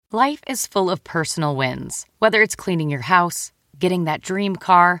Life is full of personal wins, whether it's cleaning your house, getting that dream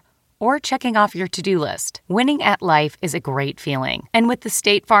car, or checking off your to-do list. Winning at life is a great feeling. And with the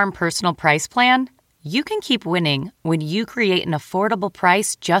State Farm Personal Price Plan, you can keep winning when you create an affordable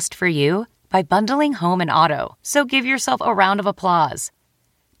price just for you by bundling home and auto. So give yourself a round of applause.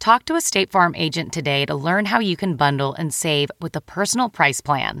 Talk to a State Farm agent today to learn how you can bundle and save with the Personal Price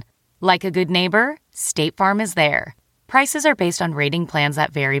Plan. Like a good neighbor, State Farm is there. Prices are based on rating plans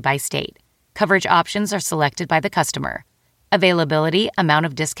that vary by state. Coverage options are selected by the customer. Availability, amount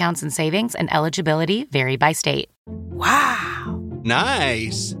of discounts and savings, and eligibility vary by state. Wow.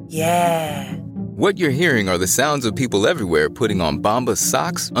 Nice. Yeah. What you're hearing are the sounds of people everywhere putting on Bombas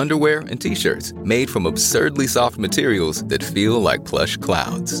socks, underwear, and T-shirts made from absurdly soft materials that feel like plush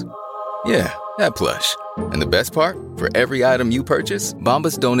clouds. Yeah, that plush. And the best part? For every item you purchase,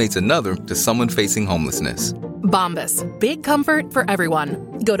 Bombas donates another to someone facing homelessness. Bombas. Big comfort for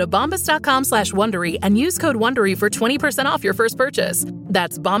everyone. Go to bombas.com/Wondery and use code Wondery for 20% off your first purchase.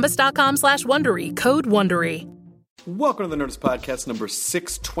 That's bombas.com/Wondery. Code Wondery. Welcome to the Nerdist Podcast number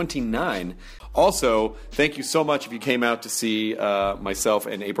 629. Also, thank you so much if you came out to see myself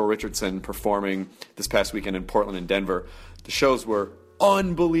and April Richardson performing this past weekend in Portland and Denver. The shows were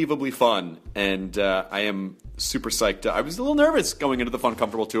unbelievably fun, and I am super psyched. I was a little nervous going into the Fun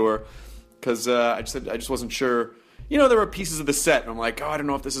Comfortable tour because I just wasn't sure. You know, there were pieces of the set, and I'm like, I don't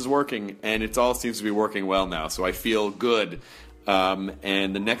know if this is working, and it all seems to be working well now, so I feel good.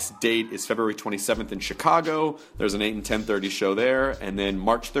 And the next date is February 27th in Chicago. There's an 8 and 10:30 show there, and then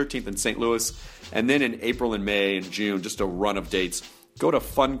March 13th in St. Louis, and then in April and May and June, just a run of dates. Go to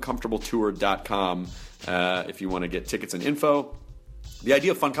funcomfortabletour.com if you want to get tickets and info. The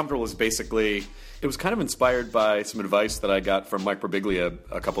idea of Fun Comfortable is basically, it was kind of inspired by some advice that I got from Mike Birbiglia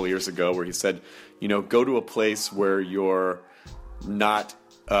a couple of years ago, where he said, you know, go to a place where you're not,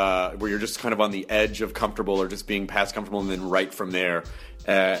 where you're just kind of on the edge of comfortable or just being past comfortable, and then right from there.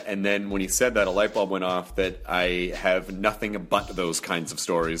 And then when he said that, a light bulb went off that I have nothing but those kinds of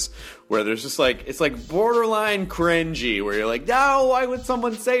stories where there's just like, it's like borderline cringy, where you're like, no, why would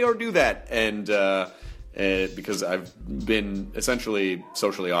someone say or do that? And because I've been essentially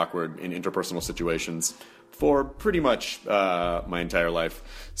socially awkward in interpersonal situations for pretty much my entire life.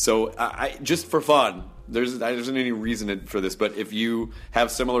 So I just for fun, there isn't any reason for this, but if you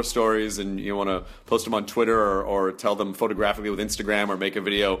have similar stories and you want to post them on Twitter or tell them photographically with Instagram or make a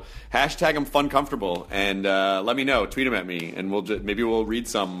video, hashtag them FunComfortable and let me know. Tweet them at me, and maybe we'll read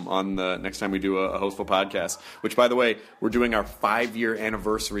some on the next time we do a Hostful podcast. Which, by the way, we're doing our 5-year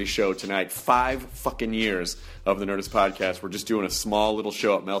anniversary show tonight. 5 fucking years of the Nerdist Podcast. We're just doing a small little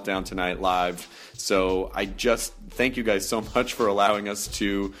show at Meltdown tonight live. So I just thank you guys so much for allowing us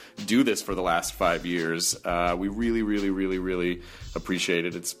to do this for the last 5 years. We really, really, really, really appreciate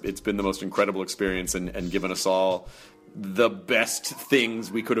it. It's been the most incredible experience and given us all the best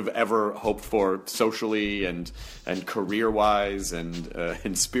things we could have ever hoped for socially and career-wise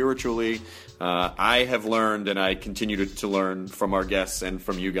and spiritually. I have learned, and I continue to learn from our guests and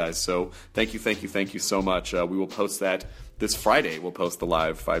from you guys. So thank you so much. We will post that this Friday. We'll post the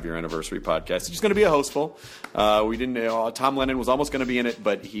live 5-year anniversary podcast. It's just going to be a hostful. We didn't. Tom Lennon was almost going to be in it,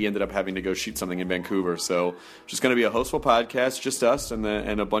 but he ended up having to go shoot something in Vancouver. So just going to be a hostful podcast, just us and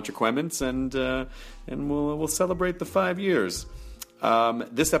a bunch of Quemments, and we'll celebrate the 5 years.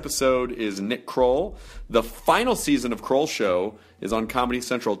 This episode is Nick Kroll. The final season of Kroll Show is on Comedy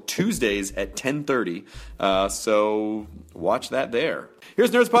Central Tuesdays at 10:30. So watch that there.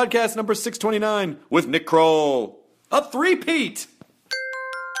 Here's Nerds Podcast number 629 with Nick Kroll. A three-peat!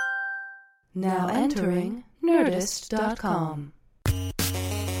 Now entering Nerdist.com.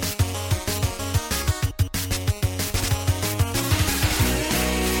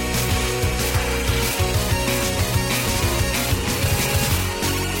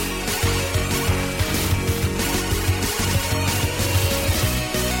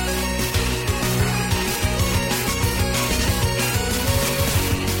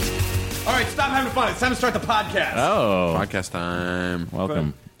 All right, stop having fun. It's time to start the podcast. Oh. Podcast time.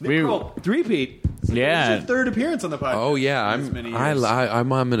 Welcome. Nick Kroll, three-peat. Yeah. This is your third appearance on the podcast. Oh yeah, I'm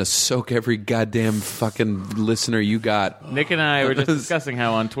gonna soak every goddamn fucking listener you got. Nick and I were just discussing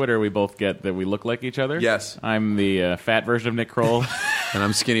how on Twitter we both get that we look like each other. Yes. I'm the fat version of Nick Kroll. And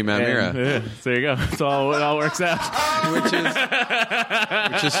I'm Skinny Matt Mira. So there you go. It all works out. Which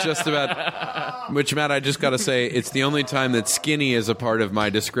is just about. Which, Matt, I just got to say, it's the only time that skinny is a part of my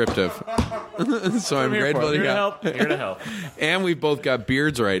descriptive. So I'm grateful Here to help. And we've both got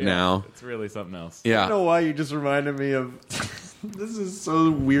beards right now. It's really something else. I Yeah. don't know why you just reminded me of. This is so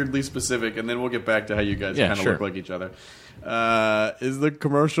weirdly specific, and then we'll get back to how you guys kind of look like each other. is the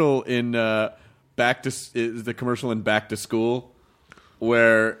commercial in Back to School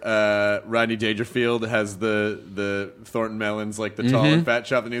where Rodney Dangerfield has the Thornton Melons, like the tall and fat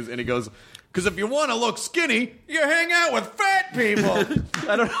shop, and he goes, because if you want to look skinny, you hang out with fat people.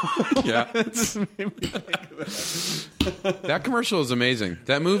 I don't know. Yeah. It just made me think of That commercial is amazing.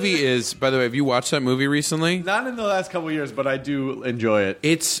 That movie is, by the way, have you watched that movie recently? Not in the last couple of years, but I do enjoy it.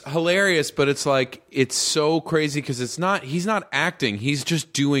 It's hilarious, but it's like, it's so crazy because he's not acting. He's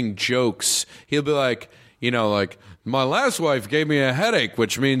just doing jokes. He'll be like, my last wife gave me a headache,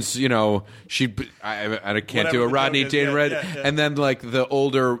 which means, I can't do a Rodney Dangerfield. Yeah. And then, like, the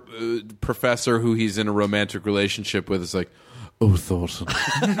older professor who he's in a romantic relationship with is like, oh, Thornton.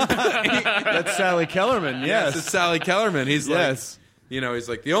 That's Sally Kellerman, yes. It's Sally Kellerman. He's like, he's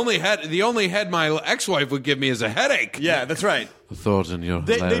like, the only head my ex-wife would give me is a headache. Yeah, that's right. Thornton, you're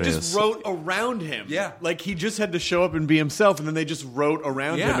They hilarious. just wrote around him. Yeah. Like, he just had to show up and be himself, and then they just wrote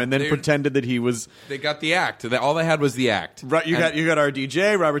around him and then pretended that he was... They got the act. All they had was the act. Right, you got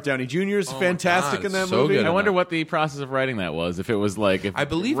RDJ, Robert Downey Jr. is fantastic in that so movie. good. I wonder what the process of writing that was. If it was like... If I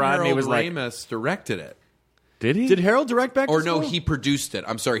believe Rodney Harold was Ramis directed it. Did he? Did Harold direct Back to Or School? no, he produced it.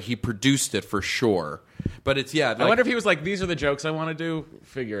 I'm sorry, he produced it for sure. But it's, I wonder if he was like, these are the jokes I want to do.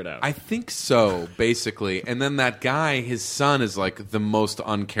 Figure it out. I think so, basically. And then that guy, his son, is like the most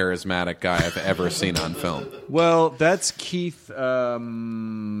uncharismatic guy I've ever seen on film. Well, that's Keith. He's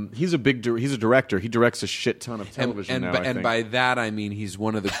a director. He directs a shit ton of television now, I think. By that I mean he's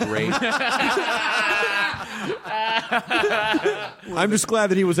one of the great. I'm just glad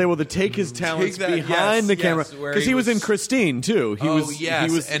that he was able to take his talents behind the camera, because he was in Christine too.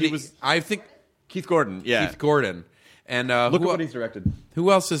 I think Keith Gordon. Yeah, Keith Gordon. And look at what he's directed. Who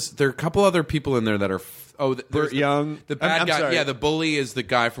else is there? Are a couple other people in there that are. Burt Young, the bad I'm guy. sorry. Yeah, the bully is the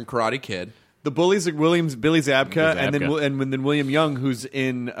guy from Karate Kid. The bullies are Billy Zabka, and Zabka. then William Young, who's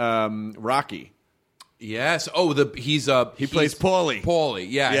in Rocky. Yes. He plays Paulie. Paulie.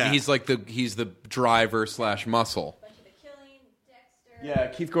 Yeah. Yeah. He's the driver / muscle. Yeah,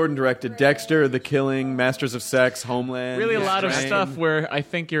 Keith Gordon directed Dexter, The Killing, Masters of Sex, Homeland. Really, a lot of stuff where I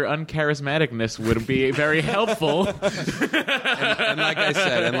think your uncharismaticness would be very helpful. and like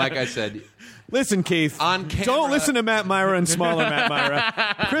I said, listen, Keith. On camera, don't listen to Matt Myra and smaller Matt Myra.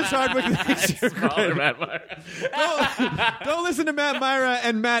 Chris Hardwick thinks you're great. Matt Myra. Don't listen to Matt Myra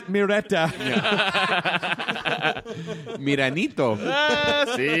and Matt Miretta. Miranito.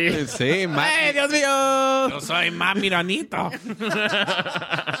 Sí. Sí, ¡Ay, Dios mío! Yo soy más Miranito.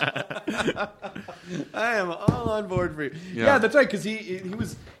 I am all on board for you. Yeah, that's right, because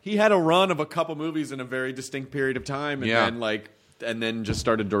he had a run of a couple movies in a very distinct period of time, and then just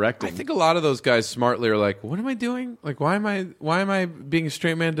started directing. I think a lot of those guys smartly are like, what am I doing? Like, why am I being a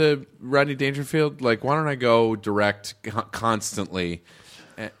straight man to Rodney Dangerfield? Like, why don't I go direct constantly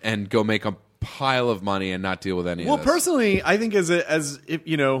and go make a pile of money and not deal with any of this? Well, personally, I think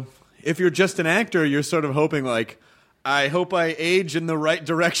if you're just an actor, you're sort of hoping like, I hope I age in the right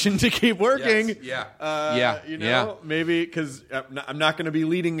direction to keep working. Yes. Maybe because I'm not going to be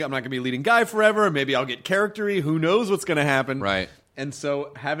leading. I'm not going to be leading guy forever. Maybe I'll get charactery. Who knows what's going to happen? Right. And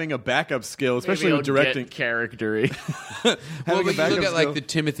so having a backup skill, especially Maybe with directing, charactery. Well, but you look at skill. like the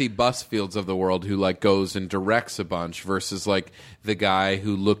Timothy Busfields of the world who like goes and directs a bunch versus like the guy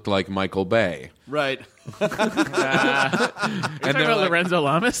who looked like Michael Bay. Right. And talking about Lorenzo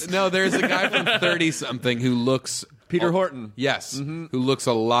Lamas? No, there's a guy from 30-something who looks... Peter Horton. Yes, who looks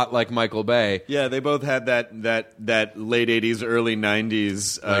a lot like Michael Bay. Yeah, they both had that late 80s, early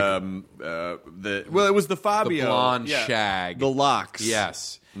 90s. It was the Fabio. The blonde shag. The locks.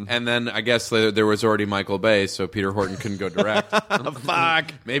 Yes. And then I guess there was already Michael Bay, so Peter Horton couldn't go direct.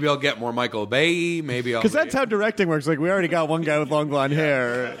 Fuck. Maybe I'll get more Michael Bay. Maybe I'll... Because that's how directing works. Like, we already got one guy with long blonde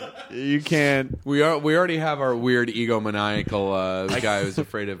hair. You can't... We already have our weird egomaniacal guy who's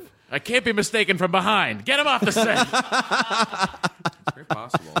afraid of... I can't be mistaken from behind. Get him off the set. Very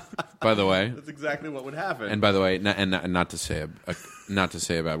possible. By the way, That's exactly what would happen. and by the way, not to say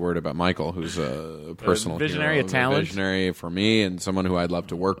a bad word about Michael, who's a personal visionary, hero, a talent. visionary for me, and someone who I'd love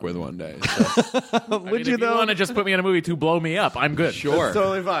to work with one day. So, Would If you, you though? want to just put me in a movie to blow me up, I'm good. sure. That's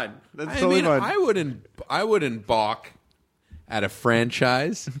totally fine. That's I totally mean, fine. I wouldn't balk at a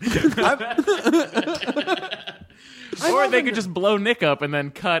franchise. Or they could just blow Nick up and then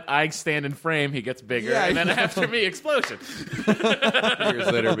cut, I stand in frame, he gets bigger, Yeah, and then yeah. after me, explosion.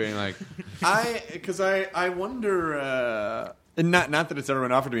 Years later, being like, I wonder. And not that it's ever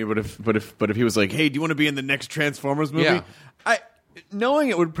been offered to me, but if he was like, hey, do you want to be in the next Transformers movie? Yeah. Knowing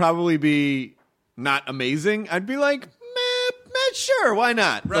it would probably be not amazing, I'd be like, meh, sure, why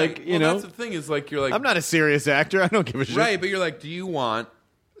not? Right. Like, you know, that's the thing is like you're like I'm not a serious actor. I don't give a shit. right, but you're like, do you want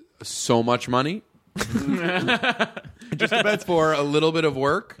so much money? Just depends for a little bit of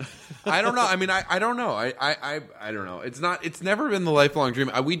work. I don't know. I mean, I don't know. I don't know. It's never been the lifelong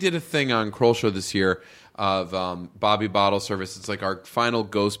dream. We did a thing on Kroll Show this year of Bobby Bottle Service. It's like our final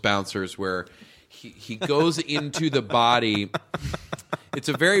Ghost Bouncers where he goes into the body. It's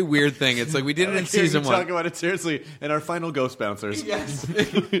a very weird thing. It's like we did it in season 1. Talk about it seriously in our final Ghost Bouncers. Yes.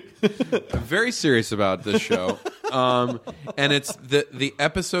 I'm very serious about this show. And it's the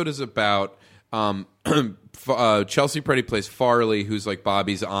episode is about Chelsea Peretti plays Farley, who's like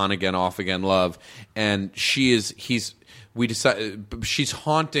Bobby's on again, off again love, and she's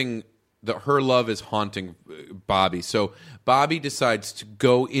haunting. Her love is haunting Bobby. So Bobby decides to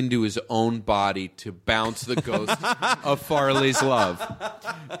go into his own body to bounce the ghost of Farley's love.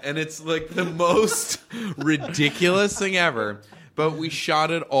 And it's like the most ridiculous thing ever. But we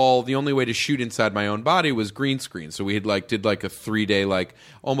shot it all. The only way to shoot inside my own body was green screen. So we had did a 3-day,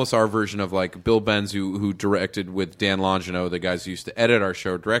 almost our version of Bill Benz, who directed with Dan Longino, the guys who used to edit our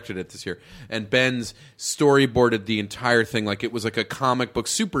show, directed it this year. And Benz storyboarded the entire thing like it was like a comic book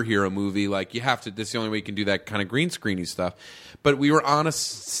superhero movie. Like you have to. This is the only way you can do that kind of green screeny stuff. But we were on a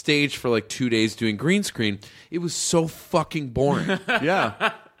stage for 2 days doing green screen. It was so fucking boring.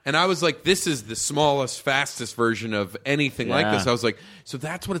 Yeah. And I was like, this is the smallest, fastest version of anything like this. I was like, so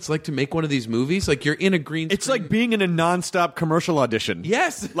that's what it's like to make one of these movies? Like, you're in a green screen. It's like being in a nonstop commercial audition.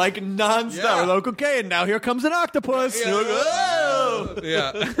 Yes. Like, nonstop. Yeah. We're like, okay, and now here comes an octopus. Yeah. You're like, "Whoa!"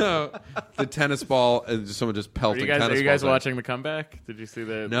 Yeah. The tennis ball, and someone just pelting tennis balls. Are you guys watching The Comeback? Did you see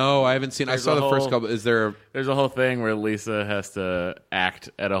the... No, I haven't seen I saw the first couple. Is there... There's a whole thing where Lisa has to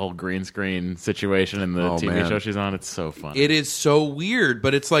act at a whole green screen situation in the TV man. show she's on. It's so funny. It is so weird,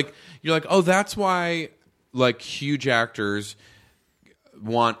 but it's like, you're like, oh, that's why huge actors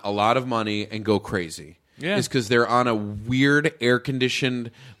want a lot of money and go crazy. Yeah. Is because they're on a weird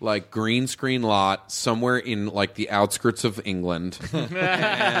air-conditioned green screen lot somewhere in the outskirts of England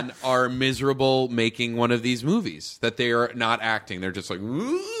and are miserable making one of these movies that they are not acting. They're just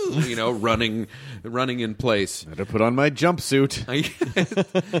running in place. I had to put on my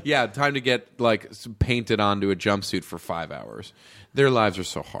jumpsuit. Yeah, time to get painted onto a jumpsuit for 5 hours. Their lives are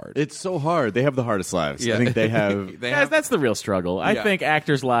so hard. It's so hard. They have the hardest lives. Yeah. I think they have... Guys, that's the real struggle. I think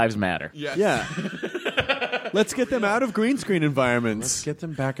actors' lives matter. Yes. Yeah. Let's get them out of green screen environments. Let's get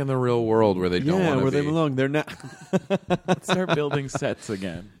them back in the real world where they don't want to be. where they belong. They're not... Let's start building sets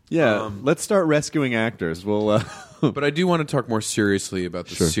again. Yeah, let's start rescuing actors. We'll... But I do want to talk more seriously about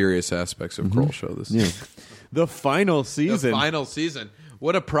the serious aspects of Kroll Show this Yeah. The final season. The final season.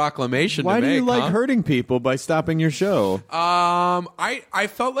 What a proclamation Why to make, do you like huh? hurting people by stopping your show? I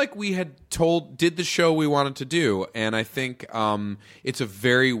felt like we had did the show we wanted to do, and I think it's a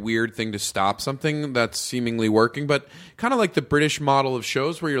very weird thing to stop something that's seemingly working, but kind of like the British model of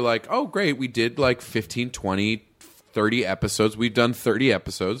shows where you're like, oh, great, we did 15, 20, 30 episodes. We've done 30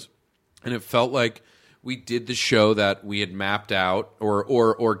 episodes, and it felt like we did the show that we had mapped out or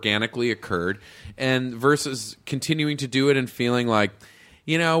organically occurred, and versus continuing to do it and feeling like,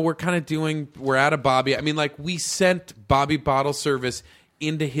 we're out of Bobby. I mean, we sent Bobby Bottle Service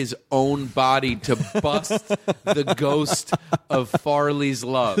into his own body to bust the ghost of Farley's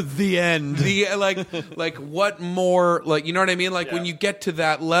love. The end. What more? You know what I mean? When you get to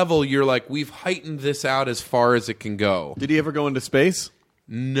that level, you're like, we've heightened this out as far as it can go. Did he ever go into space?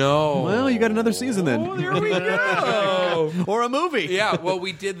 No. Well, you got another season then. Oh, there we go. Or a movie. Yeah, well,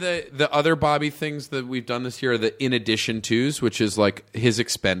 we did the other Bobby things that we've done this year, the In Addition To's, which is his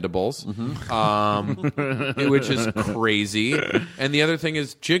Expendables, which is crazy. And the other thing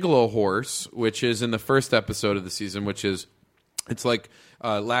is Gigolo Horse, which is in the first episode of the season, which is, it's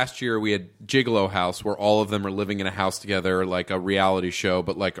last year we had Gigolo House, where all of them are living in a house together, like a reality show,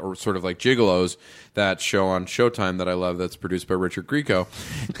 but sort of like Gigolos, that show on Showtime that I love that's produced by Richard Grieco.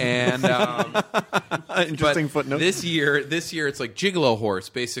 And interesting footnote. This year it's like Gigolo Horse.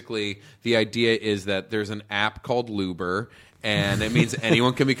 Basically, the idea is that there's an app called Luber, and it means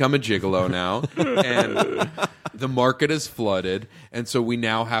anyone can become a gigolo now. And the market is flooded, and so we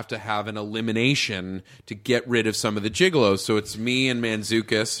now have to have an elimination to get rid of some of the gigolos. So it's me and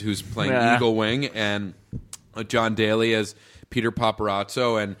Manzukis, who's playing Eagle Wing, and John Daly as Peter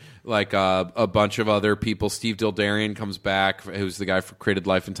Paparazzo, and a bunch of other people. Steve Dildarian comes back, who's the guy who created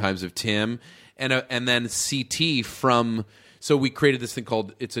Life and Times of Tim, and then CT from... So we created this thing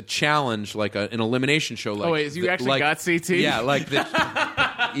called, it's a challenge, an elimination show. You actually got CT? Yeah,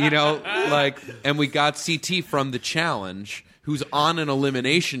 and we got CT from the challenge, who's on an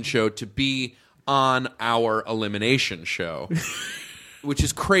elimination show to be on our elimination show. Which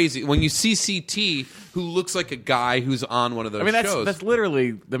is crazy. When you see CT, who looks like a guy who's on one of those shows. That's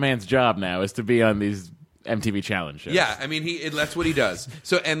literally the man's job now, is to be on these MTV Challenge shows. Yeah, I mean, that's what he does.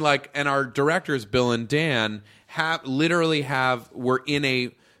 So, and our directors, Bill and Dan, we're in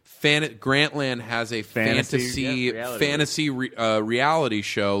a Grantland has a fantasy reality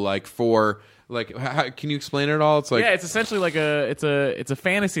show, can you explain it all? It's it's essentially it's a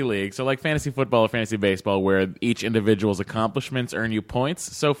fantasy league. So like fantasy football or fantasy baseball, where each individual's accomplishments earn you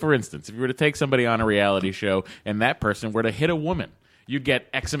points. So for instance, if you were to take somebody on a reality show and that person were to hit a woman, you'd get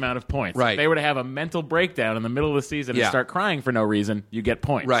X amount of points. Right. If they were to have a mental breakdown in the middle of the season and start crying for no reason, you get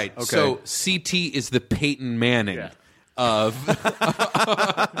points. Right. Okay. So CT is the Peyton Manning of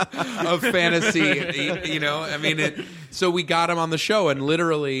fantasy, I mean, so we got him on the show, and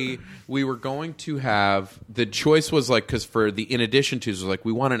literally we were going to have, the choice was because for the in addition to, was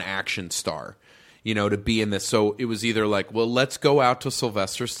we want an action star, to be in this. So it was either let's go out to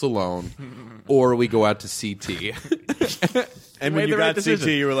Sylvester Stallone or we go out to CT. And when you got CT,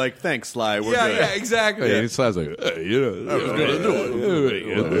 you were like, thanks, Sly, we're good. Yeah, exactly. Yeah. And Sly's like, hey, I was going to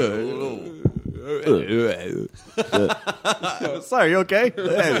do it. Sorry, you okay?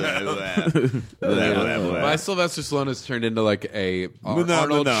 My Sylvester Stallone has turned into a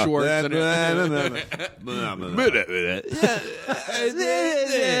Arnold Schwarzenegger.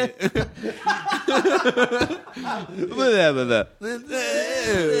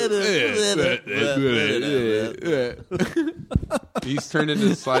 He's turned into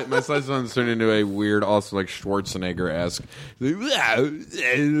my Sly's turned into a weird, also Schwarzenegger-esque.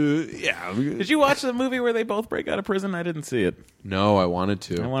 Did you watch the movie where they both break out of prison? I didn't see it. No, I wanted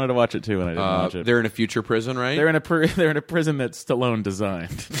to. I wanted to watch it too, and I didn't watch it. They're in a future prison, right? They're in a prison that Stallone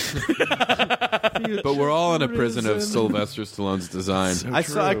designed. But we're all in a prison of Sylvester Stallone's design.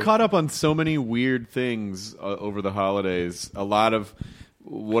 I caught up on so many weird things over the holidays. A lot of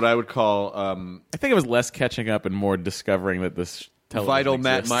what I would call I think it was less catching up and more discovering that this vital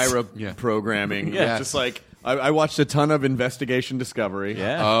exists. Matt Myra programming. Yeah. Just I watched a ton of Investigation Discovery.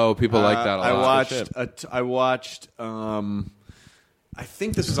 Yeah. Oh, people like that a lot. I watched I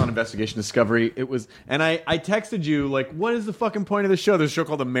think this was on Investigation Discovery. It was, and I texted you what is the fucking point of the show? There's a show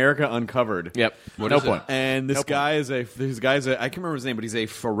called America Uncovered. Yep. No point. And this guy is I can't remember his name, but he's a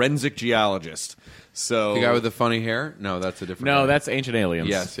forensic geologist. So the guy with the funny hair? No, that's a different. No, guy. That's Ancient Aliens.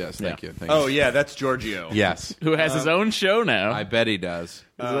 Yes. Thank you. Oh yeah, that's Giorgio. Yes. Who has his own show now. I bet he does.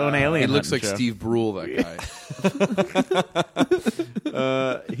 His own alien. He looks like show. Steve Brule, that guy.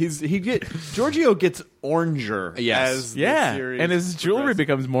 Giorgio gets oranger. Yes. As the Yeah, series and his jewelry progresses.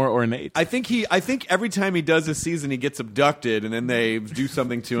 becomes more ornate. I think every time he does a season, he gets abducted, and then they do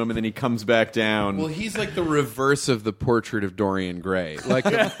something to him, and then he comes back down. Well, he's like the reverse of the portrait of Dorian Gray.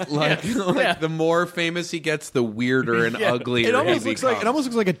 The more famous he gets, the weirder and uglier It almost he looks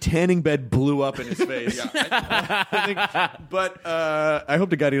becomes. like a tanning bed blew up in his face. But I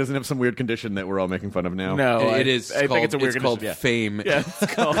hope to God he doesn't have some weird condition that we're all making fun of now. No, It is. I think it's a weird called condition, fame. Yeah,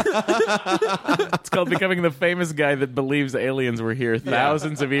 it's called becoming the famous guy that believes aliens were here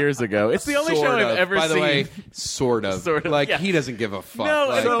thousands of years ago. It's the only show Sort I've of. ever By the seen. way, sort of. Yeah. He doesn't give a fuck.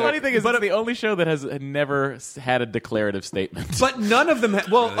 No, and the that- funny thing is, it's the only show that has never had a declarative statement. But none of them.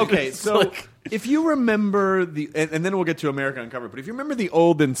 Okay, so if you remember and then we'll get to America Uncovered. But if you remember the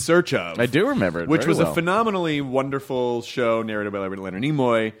old In Search Of, I do remember it, which very was well. a phenomenally wonderful show narrated by Leonard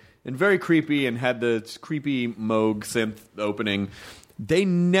Nimoy and very creepy and had the creepy Moog synth opening. They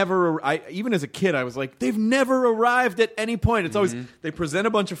never. Even as a kid, I was like, they've never arrived at any point. It's always they present a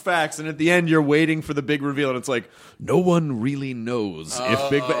bunch of facts, and at the end, you're waiting for the big reveal, and it's like no one really knows if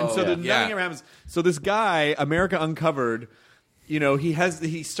Big Bang. And so nothing ever happens. So this guy, America Uncovered.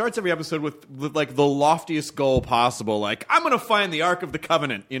 He starts every episode with the loftiest goal possible. I'm going to find the Ark of the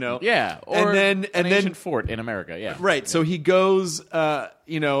Covenant, Yeah, or and then ancient fort in America. Yeah, right. So he goes, and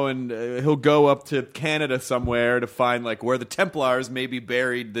he'll go up to Canada somewhere to find where the Templars maybe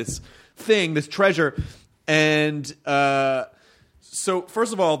buried this treasure. And so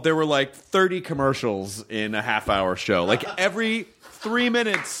first of all, there were 30 commercials in a half-hour show. Every 3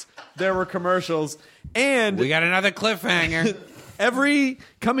 minutes, there were commercials. And We got another cliffhanger. every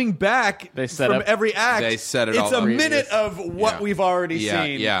coming back from every act, They set it it's all a up. minute of what we've already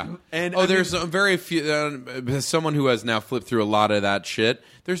seen. Yeah. And there's very few. As someone who has now flipped through a lot of that shit,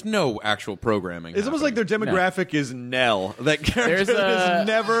 there's no actual programming. It's almost like their demographic is Nell. That character that is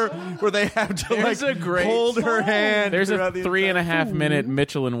never where they have to hold her hand. There's a throughout the 3.5 minute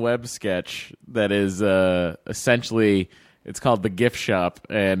Mitchell and Webb sketch that is essentially. It's called The Gift Shop,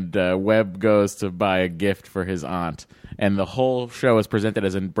 and Webb goes to buy a gift for his aunt. and the whole show is presented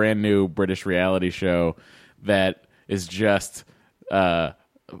as a brand new British reality show that is just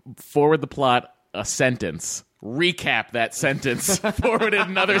forward the plot a sentence, recap that sentence, forward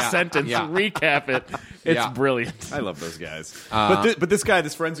another sentence, recap it. It's brilliant. I love those guys. But this guy,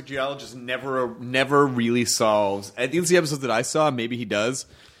 this forensic geologist, never really solves. At least the episodes that I saw, maybe he does.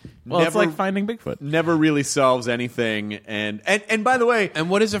 Well, it's like Finding Bigfoot. Never really solves anything. And by the way, And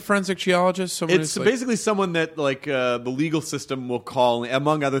what is a forensic geologist? Someone it's who's, basically someone that the legal system will call,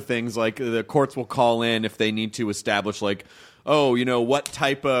 among other things, like the courts will call in if they need to establish what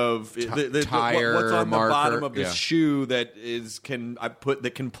type of tire what's on marker, the bottom of this shoe that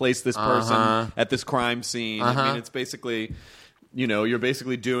can place this person at this crime scene. I mean, it's basically. You're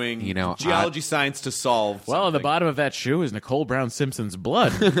basically doing geology science to solve. Well, on the bottom of that shoe is Nicole Brown Simpson's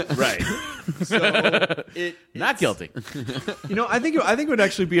blood. Right. So Not guilty. I think it would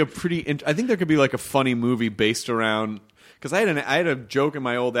actually be a pretty. I think there could be like a funny movie based around. Because I had a joke in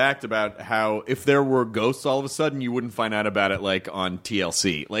my old act about how if there were ghosts all of a sudden, you wouldn't find out about it like on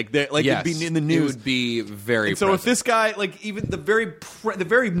TLC, yes, it'd be in the news. It would be very. And so if this guy, even the very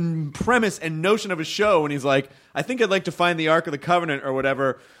premise and notion of a show, and he's like, I think I'd like to find the Ark of the Covenant or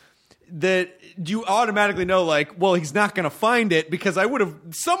whatever, that you automatically know, well, he's not going to find it because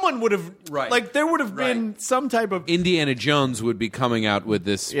someone would have, there would have been some type of. Indiana Jones would be coming out with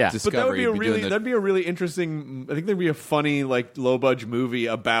this discovery. But that would be a really interesting. I think there'd be a funny low budget movie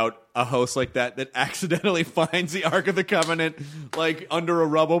about a host like that accidentally finds the Ark of the Covenant under a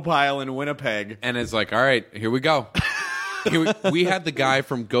rubble pile in Winnipeg, and it's like, all right, here we go. We had the guy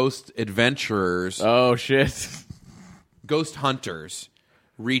from Ghost Adventurers. Oh shit! Ghost Hunters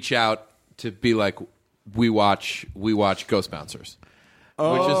reach out to be like, we watch Ghost Bouncers,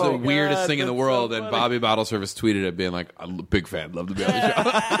 which is the weirdest thing in the world. So and Bobby Bottle Service tweeted it, being like, I'm a big fan, love to be on the show.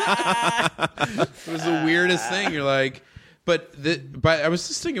 It was the weirdest thing. You're like, but I was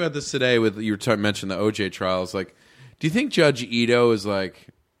just thinking about this today with you mentioned the OJ trials. Like, do you think Judge Ito is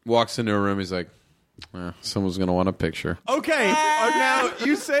walks into a room, he's like, someone's gonna want a picture. Okay, now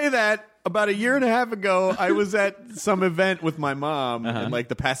you say that. About a year and a half ago, I was at some event with my mom and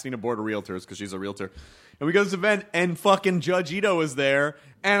the Pasadena Board of Realtors because she's a realtor. And we go to this event and fucking Judge Ito was there.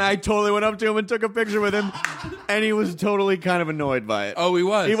 And I totally went up to him and took a picture with him. And he was totally kind of annoyed by it. Oh, he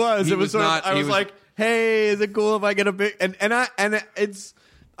was? He was. He It was was sort not- of, I he was was- like, hey, is it cool if I get a pic? And it's,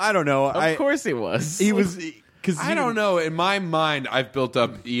 I don't know. Of course he was. He was, because I don't know. In my mind, I've built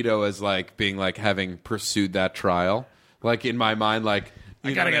up Ito as being having pursued that trial. In my mind,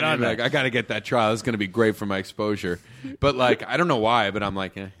 I gotta get on that. I gotta get that trial. It's gonna be great for my exposure. But I don't know why. But I'm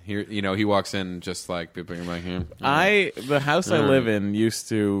here. He walks in just people are like, The house I live in used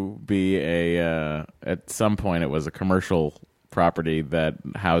to be at some point it was a commercial property that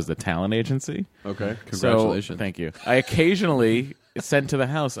housed a talent agency. Okay. Congratulations. So, thank you. I occasionally sent to the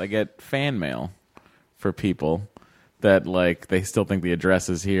house, I get fan mail for people that they still think the address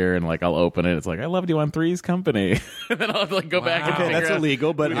is here, and I'll open it. It's I loved you on Three's Company, and then I'll go back and figure that's out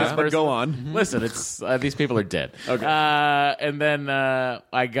illegal, but who this person- go on. Listen, it's these people are dead. Okay. And then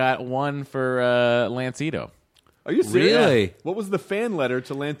I got one for Lance Ito. Are you serious? Really? What was the fan letter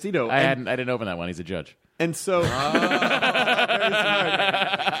to Lancito? I didn't open that one. He's a judge. And so, I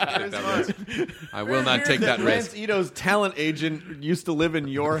will not take that risk. Lance Ito's talent agent used to live in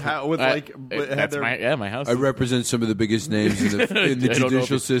your house with That's my house. I represent some of the biggest names in the I don't know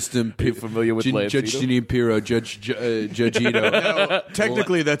judicial if system. Are you familiar with Lance Judge Ito? Janine Pirro, Judge Ito.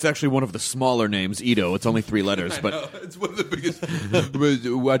 Technically, that's actually one of the smaller names, Ito. It's only 3 letters, but It's one of the biggest.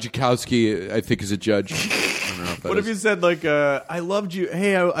 Wojciechowski, I think, is a judge. I don't know if that what if you said I loved you?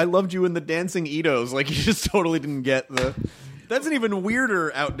 Hey, I loved you in the Dancing Itos. You just totally didn't get the. That's an even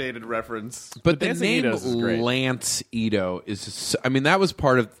weirder, outdated reference. But the Dancing name Itos is great. Lance Ito is. That was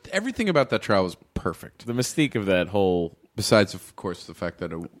part of everything about that trial was perfect. The mystique of that whole Besides, of course, the fact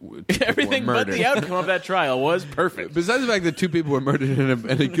that everything were but murdered. the outcome of that trial was perfect. Besides the fact that 2 people were murdered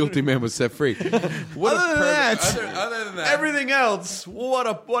and a guilty man was set free. Other than that, everything else. What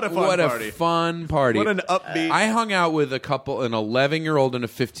a fun party. A fun party. What an upbeat. I hung out with a couple, an 11-year-old and a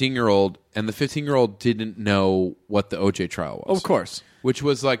 15-year-old, and the 15-year-old didn't know what the OJ trial was. Of course. Which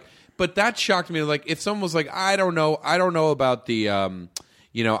was but that shocked me. If someone was I don't know about the,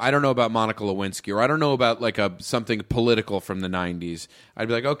 I don't know about Monica Lewinsky, or I don't know about something political from the 90s. I'd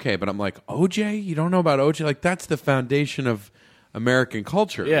be okay, but I'm OJ? You don't know about OJ? That's the foundation of American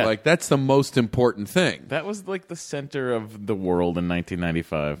culture. Yeah. That's the most important thing. That was the center of the world in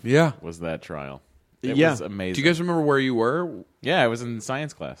 1995. Yeah. Was that trial. It Yeah. was amazing. Do you guys remember where you were? Yeah, I was in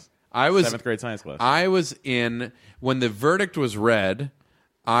science class. I was 7th grade science class. I was when the verdict was read,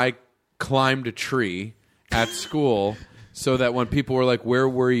 I climbed a tree at school so that when people were like, "Where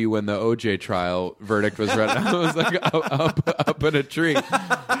were you when the OJ trial verdict was read?" I was like, up in a tree.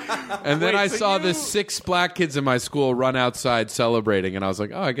 And then I saw the 6 black kids in my school run outside celebrating, and I was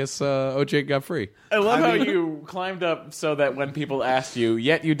like, "Oh, I guess OJ got free." I love how you climbed up so that when people asked you,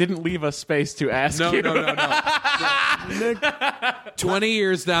 yet you didn't leave us space to ask you. No. 20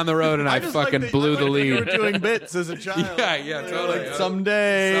 years down the road, and I fucking blew the lead. You were doing bits as a child. Yeah, totally. Like,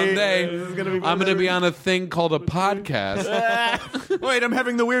 someday, this is gonna be I'm going to be on a thing called a podcast. Wait, I'm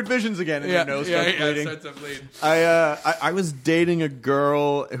having the weird visions again. And your nose starts bleeding. Starts to bleed. I was dating a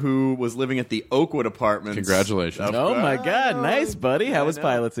girl who was living at the Oakwood Apartments. Congratulations. Oh my God, nice, buddy. How was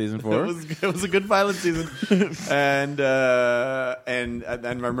pilot season 4? It was a good pilot season, and I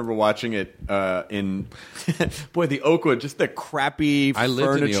remember watching it in boy, the Oakwood, just the crappy I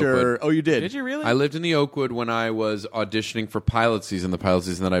lived furniture. in the Oakwood. Oh, you did? Did you really? I lived in the Oakwood when I was auditioning for pilot season. The pilot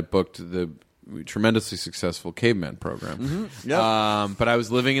season that I booked the tremendously successful Caveman program. Mm-hmm. Yep. But I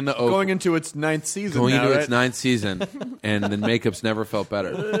was living in the Oakwood. Going into its 9th season. Going now, into right? its 9th season, and the makeup's never felt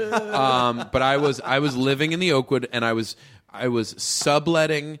better. But I was living in the Oakwood, and I was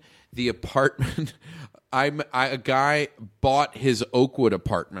subletting the apartment. A guy bought his Oakwood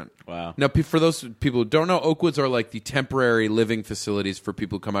apartment. Wow. Now, for those people who don't know, Oakwoods are like the temporary living facilities for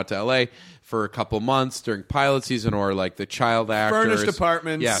people who come out to L.A. for a couple months during pilot season, or like the child actors. Furnished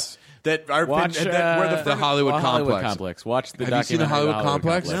apartments. Yes. That are Watch where the Hollywood Complex. Watch the Have you seen the documentary Hollywood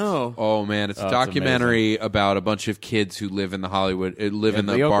Complex? No. Oh man, it's a it's documentary about a bunch of kids who live in the Hollywood, live in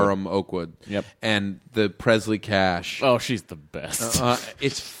the the Oakwood. Barham Oakwood. Yep. And the Presley Cash. Oh, she's the best.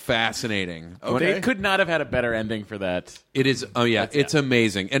 It's fascinating. They could not have had a better ending for that. It is. Oh yeah, it's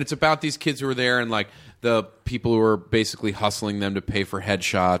amazing, and it's about these kids who are there, and like the people who are basically hustling them to pay for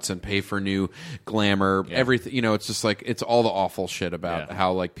headshots and pay for new glamour, everything. You know, it's just like it's all the awful shit about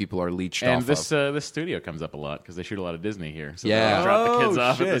how like people are leached And off. this studio comes up a lot because they shoot a lot of Disney here. So Yeah. they drop the kids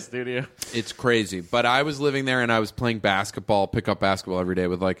off at the shit. studio. It's crazy. But I was living there, and I was playing basketball, pickup basketball every day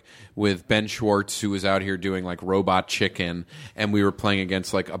with Ben Schwartz, who was out here doing like Robot Chicken, and we were playing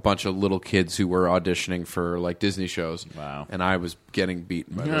against like a bunch of little kids who were auditioning for like Disney shows. Wow. And I was getting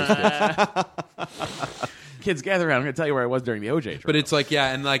beaten by those kids. Kids gather around. I'm going to tell you where I was during the OJ trial. But it's like,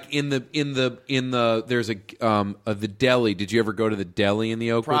 yeah, and like in the there's the deli. Did you ever go to the deli in the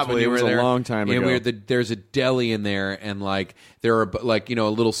Oakwoods? Probably. When you It was were a there? long time ago. There's a deli in there, and like there are like a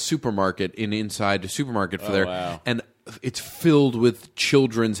little supermarket inside the supermarket for there, wow. and it's filled with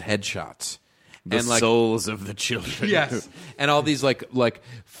children's headshots. And like souls of the children. yes, and all these like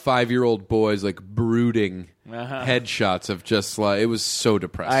 5-year-old boys like brooding headshots of just like it was so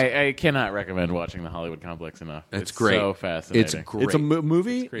depressing. I cannot recommend watching the Hollywood Complex enough. It's great. So fascinating. It's great. It's a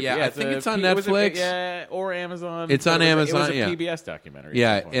movie? Yeah, I think it's on was Netflix. or Amazon. It's on Amazon, It yeah. was a PBS documentary.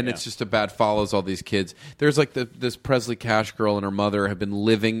 Yeah, at some point, and it's just about follows all these kids. There's like this Presley Cash girl and her mother have been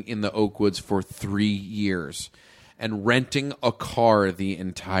living in the Oakwoods for 3 years and renting a car the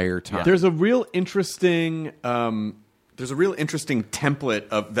entire time. There's a real interesting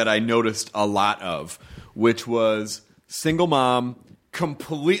template that I noticed a lot of, which was single mom,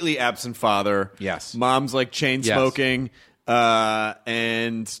 completely absent father. Yes. Mom's like chain Yes. smoking.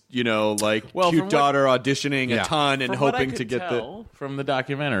 And from what- cute daughter auditioning a ton and From what I hoping could to get tell from the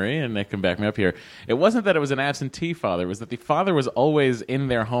documentary, and they can back me up here, it wasn't that it was an absentee father. It was that the father was always in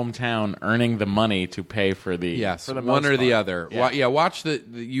their hometown earning the money to pay for the for the one most or the part. other. Yeah. Watch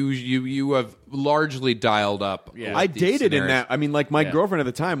you have largely dialed up. Yeah. with I these dated in scenarios. that. I mean, like my Yeah. girlfriend at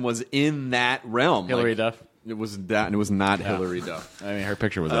the time was in that realm. Hillary Like, Duff. It was that, and it was not Hillary Duff. I mean, her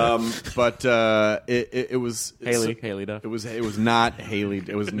picture was there. But it was Haley Duff. It was not Haley.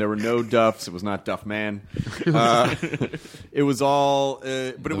 There were no Duffs. It was not Duff Man. It was all.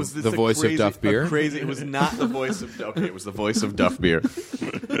 But it was the voice of Duff Beer? Crazy. It was not the voice of. Okay, it was the voice of Duff Beer.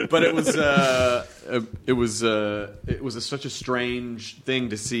 But it was such a strange thing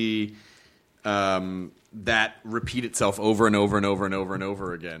to see. That repeat itself over and over and over and over and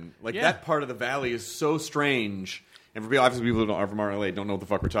over again. Like that part of the valley is so strange. And for people, obviously people who are from RLA don't know what the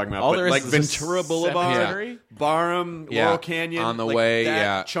fuck we're talking about. All but there is like is a Ventura Boulevard, cemetery? Barham, Yeah. Laurel Canyon, On the like way, that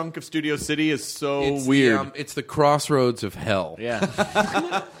yeah. chunk of Studio City is so It's weird. it's the crossroads of hell.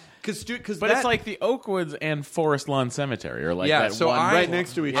 Yeah. But it's like the Oakwoods and Forest Lawn Cemetery, or like that so one right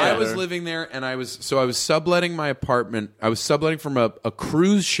next to each I other. was living there, and I was subletting my apartment. I was subletting from a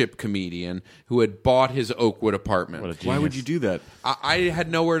cruise ship comedian who had bought his Oakwood apartment. What a Why would genius. you do that? I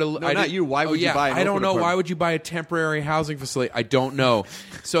had nowhere to. No, not you. Why would you buy an I don't Oakwood know. Why apartment? would you buy a temporary housing facility? I don't know.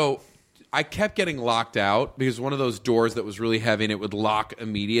 So I kept getting locked out because one of those doors that was really heavy and it would lock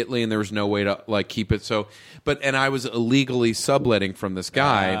immediately, and there was no way to like keep it. So, and I was illegally subletting from this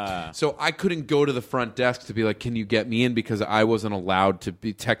guy, so I couldn't go to the front desk to be like, "Can you get me in?" Because I wasn't allowed to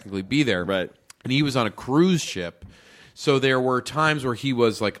technically be there. Right. And he was on a cruise ship. So there were times where he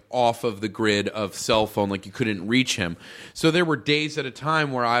was like off of the grid of cell phone, like you couldn't reach him. So there were days at a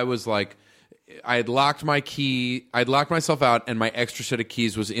time where I was like, I had locked my key, I'd locked myself out, and my extra set of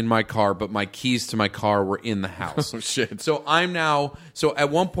keys was in my car, but my keys to my car were in the house. Oh, shit. So so at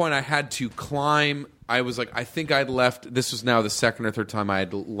one point I had to climb. I was like, I think I'd left, this was now the second or third time I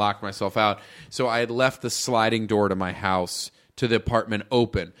had locked myself out. So I had left the sliding door to my house to the apartment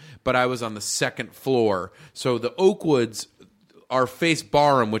open, but I was on the second floor. So the Oakwoods are face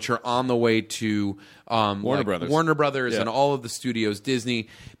Barham, which are on the way to Warner Brothers and all of the studios, Disney,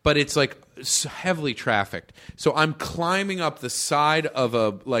 but it's like heavily trafficked. So I'm climbing up the side of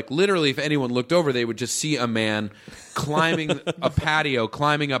literally if anyone looked over, they would just see a man climbing a patio,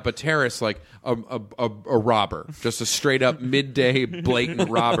 climbing up a terrace like a robber, just a straight up midday blatant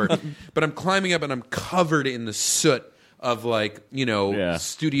robber. But I'm climbing up and I'm covered in the soot of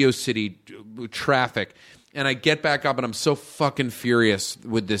Studio City traffic. And I get back up and I'm so fucking furious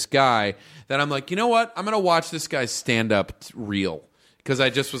with this guy that I'm like, you know what? I'm going to watch this guy's stand-up reel. Because I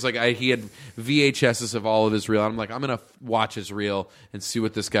just was like, he had VHSs of all of his reel. I'm like, I'm going to watch his reel and see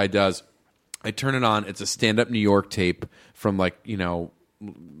what this guy does. I turn it on. It's a stand-up New York tape from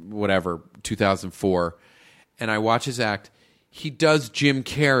 2004. And I watch his act. He does Jim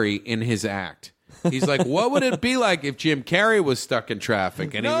Carrey in his act. He's like, what would it be like if Jim Carrey was stuck in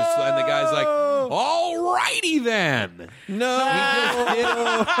traffic? And and the guy's like, all righty then. No. He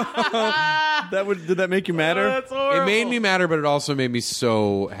just did. Did that make you madder? That's horrible. It made me madder, but it also made me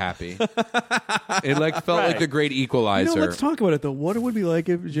so happy. It felt like the great equalizer. Let's talk about it though. What it would be like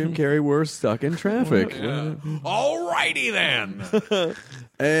if Jim Carrey were stuck in traffic? All righty then.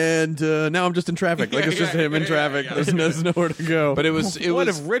 And now I'm just in traffic. Like it's just him in traffic. There's nowhere to go. But it was. What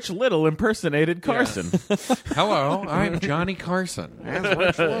if Rich Little impersonated Carson? Hello, I'm Johnny Carson. As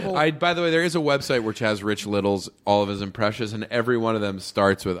Rich Little. By the way, there is a website which has Rich Little's all of his impressions, and every one of them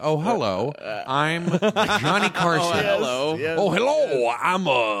starts with, "Oh, hello, I'm Johnny Carson." Hello. Yes. Oh, hello, I'm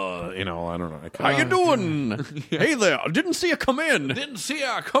I don't know. How you doing? Hey there. Didn't see you come in. Didn't see you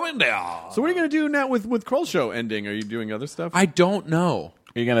come in there. So what are you going to do now with Kroll Show ending? Are you doing other stuff? I don't know.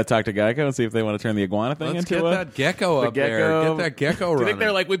 Are you going to talk to Geico and see if they want to turn the iguana thing Let's into get that gecko up there. Get that gecko Do you running. think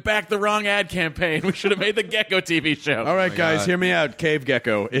they're like, we backed the wrong ad campaign? We should have made the Gecko TV show. All right, guys, God. hear me out. Cave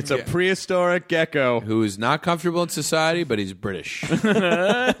gecko. It's a prehistoric gecko. Who is not comfortable in society, but he's British.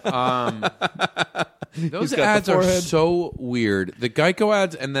 Those ads are so weird. The Geico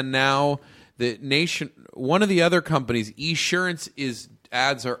ads, and then now the one of the other companies, Esurance,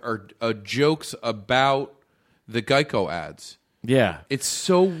 ads are jokes about the Geico ads. Yeah. It's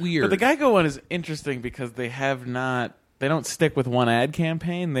so weird. But the Geico one is interesting because they don't stick with one ad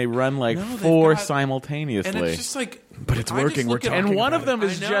campaign. They run four simultaneously. And it's just like, but it's working. We're talking and one about of them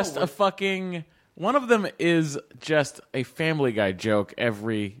it. is I know. just a fucking. One of them is just a Family Guy joke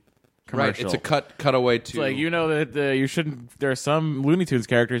every commercial. Right, it's a cutaway to. It's like, that you shouldn't. There are some Looney Tunes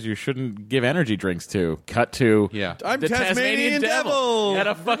characters you shouldn't give energy drinks to. Cut to. Yeah. I'm the Tasmanian Devil at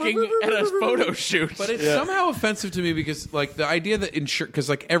a photo shoot. But it's somehow offensive to me because, the idea that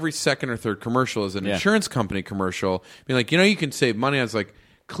because every second or third commercial is an insurance company commercial. Being like, you can save money. I was like,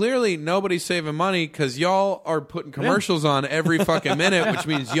 clearly nobody's saving money because y'all are putting commercials on every fucking minute, which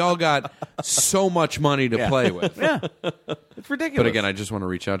means y'all got so much money to play with. Yeah, it's ridiculous. But again, I just want to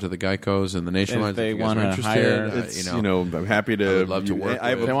reach out to the Geicos and the Nationwide. If they you guys are wanna interested, hire- I'm happy to. I would love to work I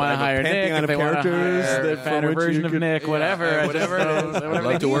have with. They want to hire Nick. pantheon If of they want to characters hire a that- from fatter which version you of could- Nick, whatever, whatever it is. I'd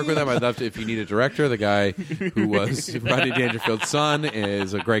love to work with them. I'd love to. If you need a director, the guy who was Rodney Dangerfield's son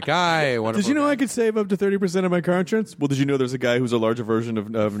is a great guy. A wonderful Did you know guy. I could save up to 30% of my car insurance? Well, did you know there's a guy who's a larger version of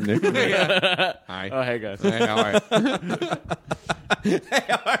Nick? Hi. Oh, hey guys. Hey, how are you?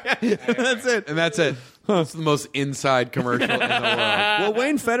 That's it. And that's it. It's the most inside commercial in the world. Well,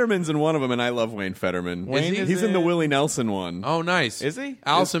 Wayne Fetterman's in one of them, and I love Wayne Fetterman. Wayne is He's in the in- Willie Nelson one. Oh, nice. Is he?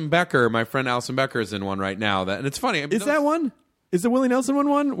 Alison Becker, my friend Alison Becker, is in one right now. And it's funny. I mean, Is that one? Is the Willie Nelson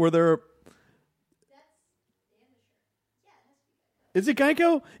one where they're... Is it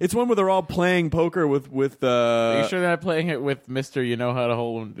Geico? It's one where they're all playing poker with Are you sure they're not playing it with Mr. You Know How to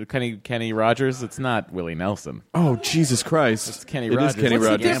Hold Kenny Rogers? It's not Willie Nelson. Oh, Jesus Christ. It's Kenny It is Rogers. Kenny What's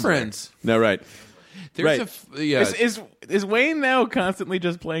Rogers. the difference? No, right. There's Right. a yeah. Is Wayne now constantly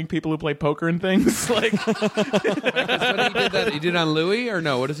just playing people who play poker and things? Like, What he did that he did on Louis or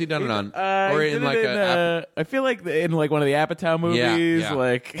no? What has he done it on? Or he in did like it a I feel like in like one of the Apatow movies. yeah.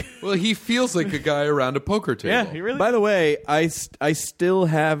 Like, well, he feels like a guy around a poker table. yeah, he really. By the way, I still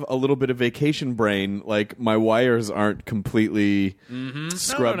have a little bit of vacation brain. Like my wires aren't completely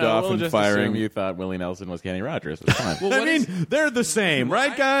scrubbed off we'll and just firing. assume you thought Willie Nelson was Kenny Rogers. It's fine. Well, I what mean, is- they're the same,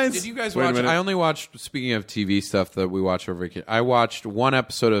 right, guys? Did you guys Wait a watch? minute. I only watched. Speaking of TV stuff that we watch over, I watched one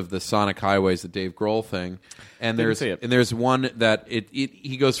episode of the Sonic Highways, the Dave Grohl thing, and Didn't see it. there's one that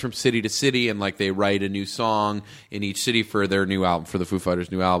he goes from city to city, and like they write a new song in each city for their new album, for the Foo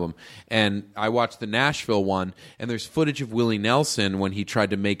Fighters' new album. And I watched the Nashville one, and there's footage of Willie Nelson when he tried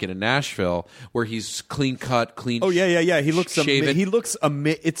to make it in Nashville, where he's clean cut, clean. Oh yeah. He looks. shaven. He looks.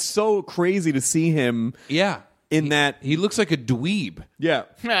 It's so crazy to see him. Yeah. In that, He looks like a dweeb. yeah.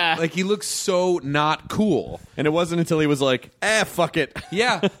 Like he looks so not cool. And it wasn't until he was like, fuck it.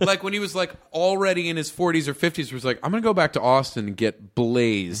 Yeah, like when he was like already in his 40s or 50s, he was like, I'm going to go back to Austin and get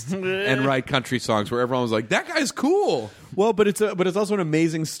blazed and write country songs where everyone was like, that guy's cool. Well, but it's also an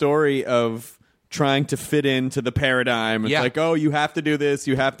amazing story of trying to fit into the paradigm. It's Yeah. like, oh, you have to do this.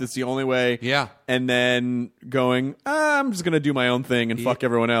 You have to. It's the only way. Yeah. And then going, I'm just going to do my own thing and fuck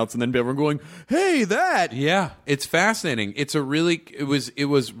everyone else. And then everyone going, hey, that. Yeah, it's fascinating. It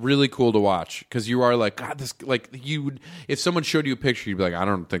was really cool to watch because you are like, God, this, like you would, if someone showed you a picture, you'd be like, I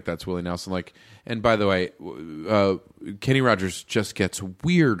don't think that's Willie Nelson. Like, and by the way, Kenny Rogers just gets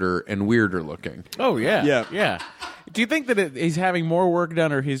weirder and weirder looking. Oh yeah, Yeah. Do you think that he's having more work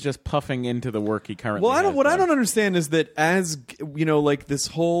done, or he's just puffing into the work he currently? Well, has what I done? don't understand is that as you know, like this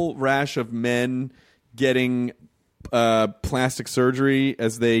whole rash of men getting plastic surgery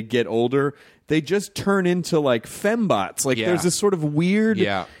as they get older, they just turn into like fembots. Like Yeah. there's this sort of weird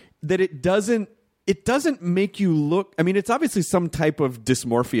Yeah. that it doesn't make you look. I mean, it's obviously some type of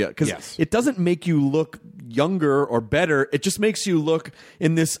dysmorphia because Yes. it doesn't make you look younger or better. It just makes you look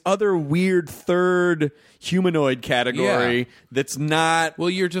in this other weird third humanoid category Yeah. that's not. Well,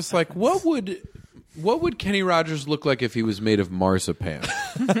 you're just like, what would Kenny Rogers look like if he was made of marzipan?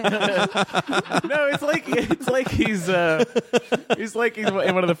 No, it's like he's in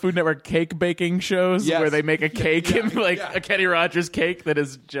one of the Food Network cake baking shows Yes. where they make a cake a Kenny Rogers cake that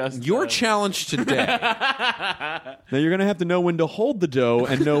is just Your challenge today. Now you're going to have to know when to hold the dough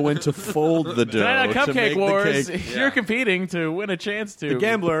and know when to fold the dough. Tonight on to make Cupcake the Wars. cake. You're competing to win a chance to The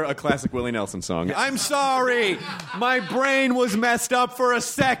Gambler, a classic Willie Nelson song. I'm sorry, my brain was messed up for a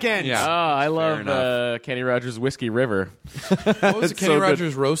second. Yeah. Oh, I love enough. Kenny Rogers Whiskey River. What was it, It's Kenny so good.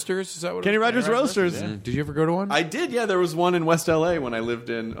 Rogers Roasters? Is that what? Kenny it was? Rogers Roasters. Did you ever go to one? I did, yeah. There was one in West LA when I lived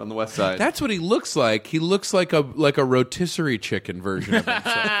on the west side. That's what he looks like. He looks like a rotisserie chicken version of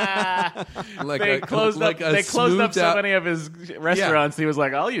himself. like They closed up smoothed so out- many of his restaurants. He was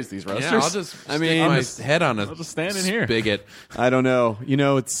like, "I'll use these roasters." Yeah, I'll just. I mean, stick my I'll just- head on a. I'll just stand in here. Spigot. I don't know. You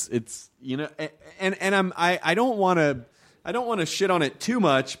know, it's you know, and I don't want to shit on it too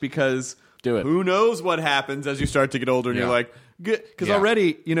much because Do it. who knows what happens as you start to get older and Yeah. you're like, good, because Yeah.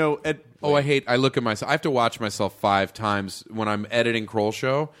 already, you know, I look at myself. I have to watch myself 5 times when I'm editing Kroll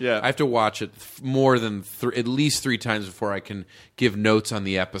Show. Yeah. I have to watch it more than at least 3 times before I can give notes on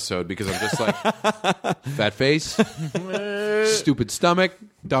the episode because I'm just like, fat face, stupid stomach,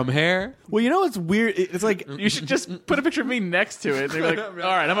 dumb hair. well, you know, it's weird. It's like You should just put a picture of me next to it. And you're like, "All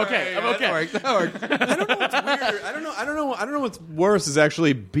right, I'm okay. I'm okay." That worked. I don't know what's weird. I don't know what's worse is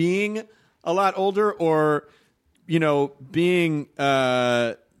actually being a lot older or, you know, being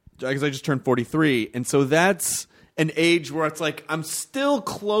because I just turned 43, and so that's an age where it's like I'm still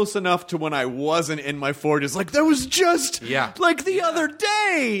close enough to when I wasn't in my 40s. Like that was just like the other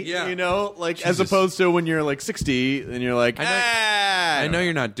day. Yeah. You know, like Jesus. as opposed to when you're like 60 and you're like, I know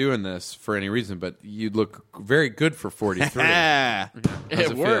you're not doing this for any reason, but you look very good for 43. How's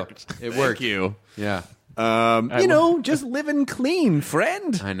It worked. Feel? It worked. you. Yeah. you know, just living clean,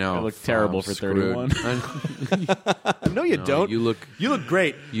 friend. I know. I look terrible I'm for screwed. 31. No, you don't. You look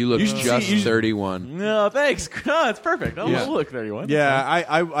great. You look should just see- 31. No, thanks. No, it's perfect. I'll Yeah. look 31. Yeah,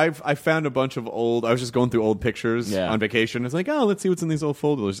 I found a bunch of old. I was just going through old pictures on vacation. It's like, oh, let's see what's in these old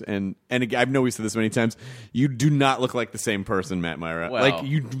folders. And again, I know we said this many times. You do not look like the same person, Matt Myra. Well. Like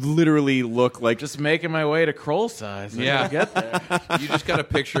you literally look like Just making my way to Kroll size. Yeah. Get there. You just got a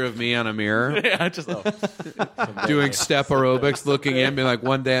picture of me on a mirror Yeah, just doing step aerobics, looking in, being like,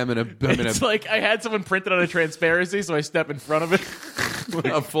 one day I'm in it's like I had someone printed on a transparency, so I step in front of it.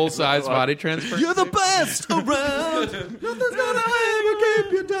 a full size body transfer. you're the best around. Nothing's gonna ever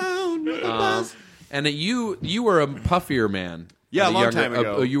keep you down. You're the best. And you were a puffier man. Yeah, a At long younger- time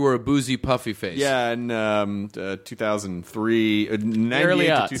ago. you were a boozy, puffy face. Yeah, in 2003, 98 Early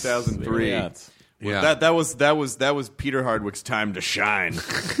to aughts. 2003. Early aughts. Yeah. That was Peter Hardwick's time to shine.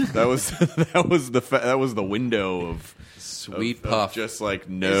 that was the window of Sweet of puff. just like Is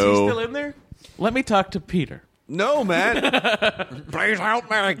he no, still in there? Let me talk to Peter. no man. Please help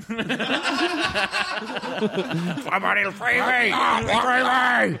me. Somebody free me. Free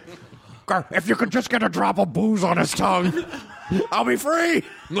me. If you could just get a drop of booze on his tongue, I'll be free.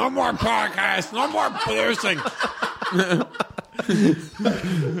 No more podcasts. No more producing.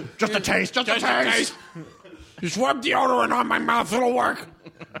 Just a taste, just a taste. Just rub deodorant on my mouth. It'll work.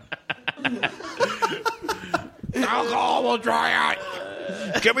 Alcohol will dry out.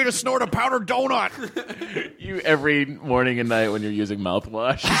 Get me to snort a powdered donut. You every morning and night when you're using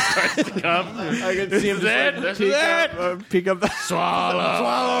mouthwash, it starts to come. I can see him This is it. peek up the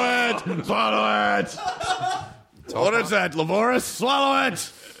Swallow it. Swallow it. What is that, Lavoris? Swallow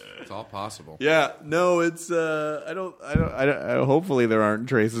it. It's all possible. Yeah, no, it's I don't hopefully there aren't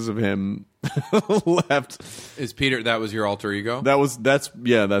traces of him left. Is Peter? That was your alter ego? That's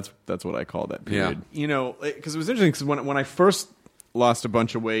what I call that period. Yeah. You know, because it was interesting because when I first lost a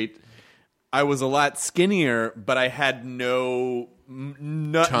bunch of weight, I was a lot skinnier, but I had Tone.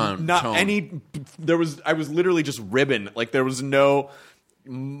 any. I was literally just ribbon. Like there was no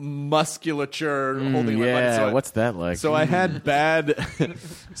musculature holding my body. So what's that like? So I had bad.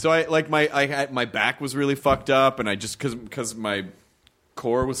 So my back was really fucked up, and I just because my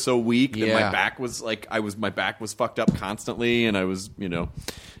core was so weak that my back was my back was fucked up constantly, and I was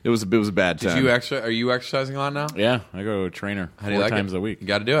it was a bad time. Are you exercising on now? Yeah, I go to a trainer How do you 4 like times it? a week. You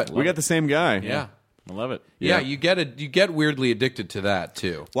got to do it. We got the same guy. Yeah. I love it. Yeah, you get weirdly addicted to that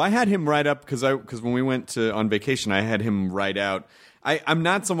too. Well, I had him write up because when we went on vacation, I had him write out. I'm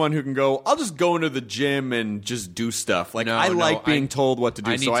not someone who can go. I'll just go into the gym and just do stuff. Like No, I like being I- told what to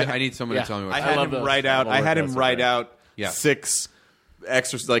do. I need someone to tell me what I to had love him those. write out. All I had him workouts are write great. out Yeah. 6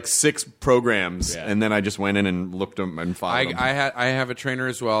 programs, Yeah. and then I just went in and looked them and followed them. I have a trainer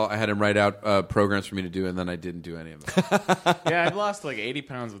as well. I had him write out programs for me to do, and then I didn't do any of them. Yeah, I've lost like 80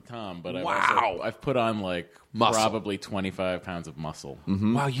 pounds with Tom, but Wow. I've put on like Muscle. probably 25 pounds of muscle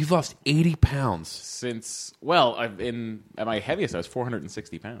Wow, you've lost 80 pounds. since. At my heaviest, I was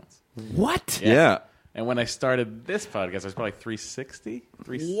 460 pounds. What? yeah. And when I started this podcast, I was probably 360,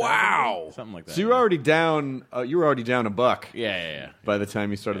 370, Wow. something like that. So you were already down. You were already down a buck yeah. by the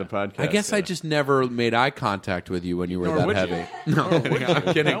time you started the podcast. I guess I just never made eye contact with you when you were Nor that would heavy. you. No,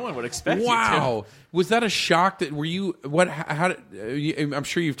 I'm kidding. No one would expect Wow, was that a shock? That were you? What? How? I'm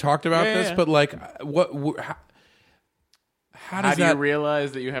sure you've talked about Yeah, this, yeah. but like, what? How you to. does How do that? you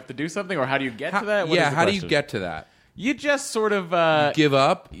realize that you have to do something, or how do you get to that? What yeah, is the how do you question? get to that? You just sort of Give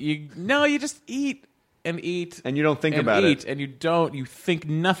up? You just eat and eat, And you don't think and about eat, it. and you think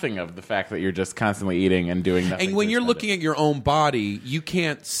nothing of the fact that you're just constantly eating and doing nothing. And when to you're spend looking it. at your own body, you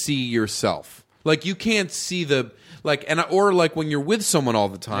can't see yourself. Like you can't see or like when you're with someone all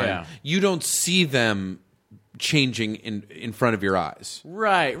the time, Yeah. you don't see them changing in front of your eyes.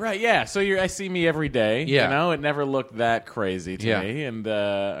 right, yeah. So I see me every day. Yeah. You know, it never looked that crazy to Yeah. me, and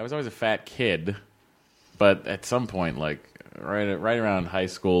I was always a fat kid. But at some point, like right around high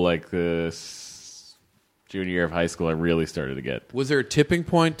school, like the junior year of high school, I really started to get. Was there a tipping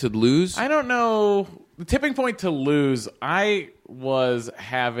point to lose? I don't know. The tipping point to lose, I was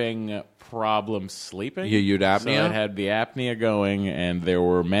having problems sleeping. You had apnea? So I had the apnea going, and there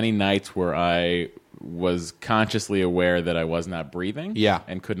were many nights where I was consciously aware that I was not breathing Yeah.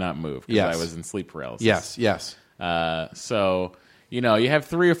 and could not move because Yes. I was in sleep paralysis. Yes. So, you have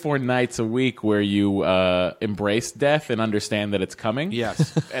 3 or 4 nights a week where you embrace death and understand that it's coming.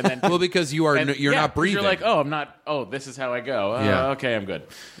 Yes. And then Well, because you're not 'cause breathing. You're like, oh, I'm not. Oh, this is how I go. Yeah. Okay, I'm good.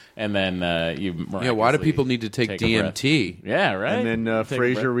 And then you. Yeah, why do people need to take a breath. DMT? Yeah, right. And then Take a breath.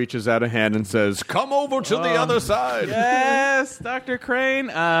 Fraser reaches out a hand and says, "Come over to the other side." Yes, Dr. Crane.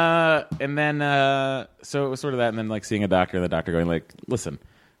 And then so it was sort of that, and then like seeing a doctor, and the doctor going like, "Listen,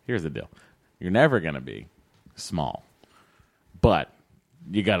 here's the deal. You're never going to be small, but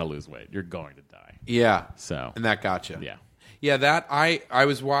you got to lose weight. You're going to die." Yeah. So And that got you. yeah, Yeah, that I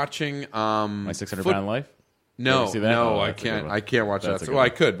was watching my 600-pound life. No, You see that? no, Oh, I that's a good can't. one. I can't watch That's a that. good Well, I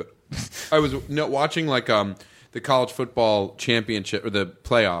one. could, but I was watching like the college football championship or the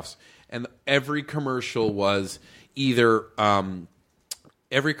playoffs, and every commercial was either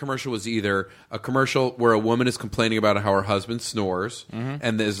every commercial was either a commercial where a woman is complaining about how her husband snores,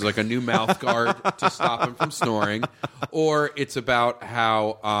 and there's like a new mouth guard to stop him from snoring, or it's about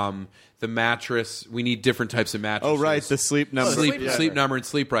how the mattress, we need different types of mattresses. Oh, right, the sleep number. Sleep number and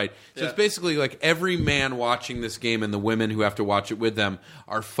Sleep Right. So it's basically like every man watching this game and the women who have to watch it with them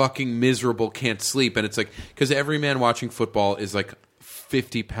are fucking miserable, can't sleep. And it's like, because every man watching football is like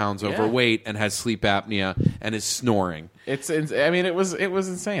 50 pounds overweight and has sleep apnea and is snoring. It was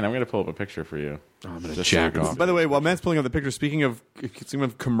insane. I'm going to pull up a picture for you. I'm going to jack off. By the way, while Matt's pulling up the picture, speaking of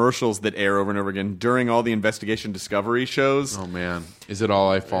commercials that air over and over again during all the investigation Discovery shows. Oh man, is it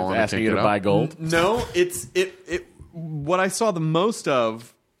all I fall on? Asking you to buy gold? No, it's what I saw the most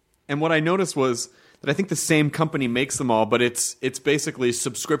of, and what I noticed was that I think the same company makes them all, but it's basically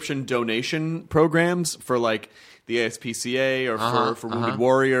subscription donation programs for like the ASPCA or for Wounded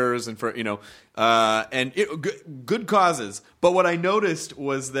Warriors and for good causes. But what I noticed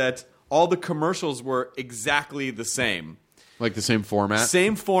was that all the commercials were exactly the same. Like the same format?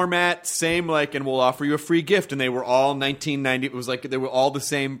 Same format, same like, and we'll offer you a free gift. And they were all $19.90. It was like they were all the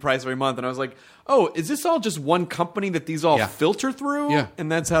same price every month. And I was like, oh, is this all just one company that these all filter through? Yeah.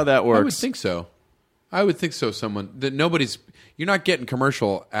 And that's how that works. I would think so. You're not getting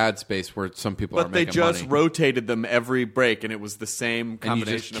commercial ad space where some people are But they making just money. rotated them every break, and it was the same combination.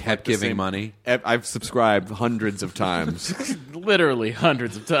 And you just of kept like the giving same- money? I've subscribed hundreds of times. Literally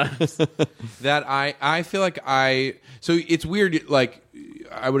hundreds of times. That I feel like so it's weird, like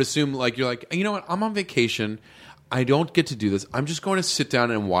I would assume like you're like, you know what, I'm on vacation, I don't get to do this, I'm just going to sit down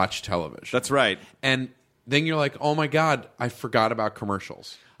and watch television. That's right. And then you're like, oh my god, I forgot about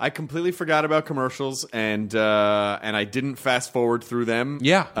commercials. I completely forgot about commercials, and I didn't fast forward through them.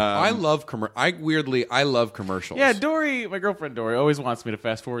 Yeah, I love I love commercials. Yeah, Dory, my girlfriend Dory, always wants me to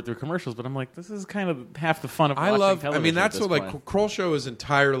fast forward through commercials, but I'm like, this is kind of half the fun of watching television. I mean, that's at this what point. like Kroll Show is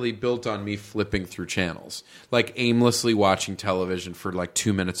entirely built on me flipping through channels, like aimlessly watching television for like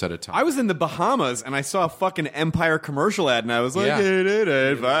 2 minutes at a time. I was in the Bahamas, and I saw a fucking Empire commercial ad, and I was like, Yeah.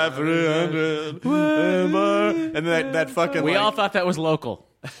 888-5300, and that fucking. We like, all thought that was local.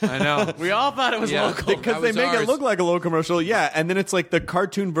 I know. We all thought it was Yeah. local. because That they was make ours. it look like a low commercial, yeah, and then it's like the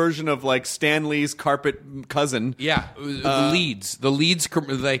cartoon version of like Stan Lee's carpet cousin. Yeah, the leads.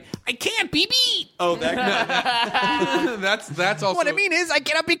 Like, I can't be beat. Oh, that. That's also What I mean is, I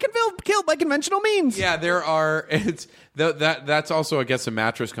cannot be killed by conventional means. Yeah, there are. That's also, I guess, a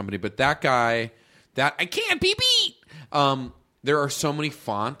mattress company. But that guy, that I can't be beat. There are so many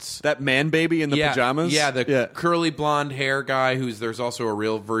fonts. That man baby in the pajamas. Yeah, the curly blonde hair guy. There's also a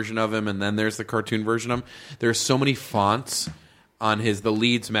real version of him, and then there's the cartoon version of him. There's so many fonts on the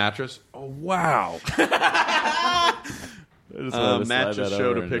Leeds mattress. Oh wow! Matt just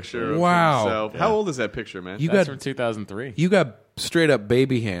showed a picture. Wow. Of himself. How old is that picture, man? That's from 2003. You got straight up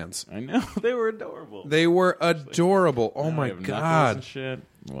baby hands. I know. They were adorable. They were adorable. Oh Now my we have knuckles god! and shit.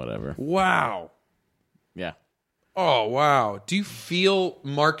 Whatever. Wow. Yeah. Oh wow! Do you feel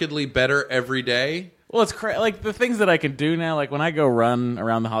markedly better every day? Well, it's like the things that I can do now. Like when I go run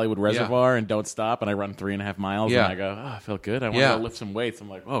around the Hollywood Reservoir and don't stop, and I run 3.5 miles, Yeah. and I go, oh, I feel good. I want Yeah. to go lift some weights. I'm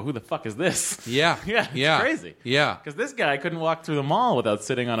like, oh, who the fuck is this? Yeah. Yeah, it's crazy. Yeah. Because this guy couldn't walk through the mall without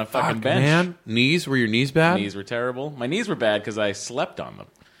sitting on a fucking Fuck, bench. man. Knees? Were your knees bad? Knees were terrible. My knees were bad because I slept on them.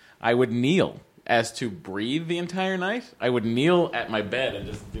 I would kneel as to breathe the entire night. I would kneel at my bed and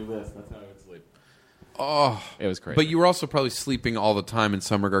just do this. That's how I would sleep. Oh. It was crazy. But you were also probably sleeping all the time in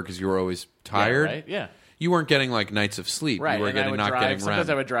some regard because you were always tired. Yeah, right? Yeah. You weren't getting like nights of sleep. Right. You were and I getting would not drive, getting sometimes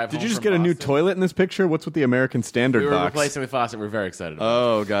REM. I would drive Did home you just from get a new Boston. toilet in this picture? What's with the American Standard We were box? replacing the faucet. We're very excited about it.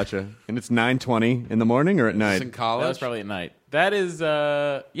 Oh, gotcha. And it's 9:20 in the morning or at Is this night? in college? That was probably at night. That is,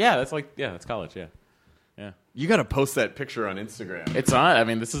 that's college, yeah. Yeah. You got to post that picture on Instagram. It's on, I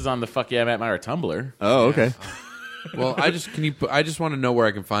mean, this is on the Fuck Yeah, Matt Meyer Tumblr. Oh, okay. Well, I just want to know where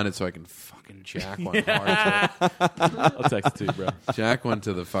I can find it so I can fucking jack one hard. I'll text it to you, bro. Jack one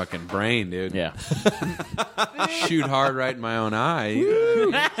to the fucking brain, dude. Yeah. Shoot hard right in my own eye.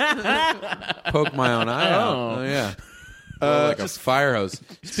 Poke my own eye out. Oh yeah. Like a fire hose.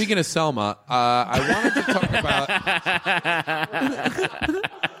 Speaking of Selma, I wanted to talk about.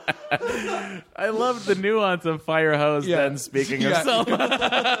 I love the nuance of fire hose then speaking of Selma.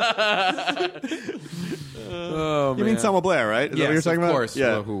 Oh, You mean Selma Blair, right? Is that what you're talking of about? course. Yeah.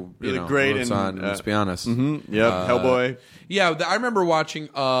 Well, who Really you know, great who it's and, on. Let's be honest. Yep. Hellboy. Yeah, I remember watching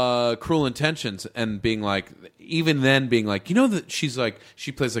Cruel Intentions and being like, even then being like, you know that she's like,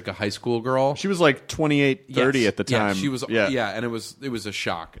 she plays like a high school girl. She was like 28, 30 Yes. at the time. Yeah, she was. Yeah, and it was a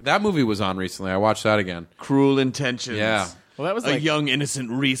shock. That movie was on recently. I watched that again. Cruel Intentions. Yeah. Well, that was A like, young,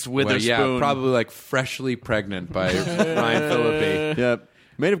 innocent Reese Well, Witherspoon. yeah, probably like freshly pregnant by Ryan Phillippe. Yep.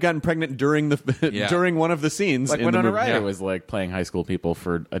 May have gotten pregnant during the during one of the scenes. Like in Winona the movie. Ryder was like playing high school people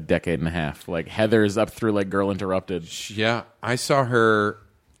for a decade and a half. Like Heather's up through like Girl Interrupted. Yeah, I saw her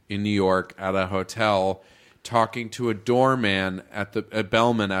in New York at a hotel talking to a doorman at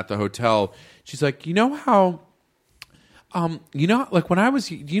Bellman at the hotel. She's like, you know how, like when I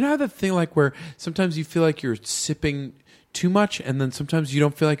was, you know how the thing like where sometimes you feel like you're sipping too much, and then sometimes you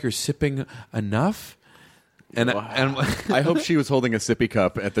don't feel like you're sipping enough. And I hope she was holding a sippy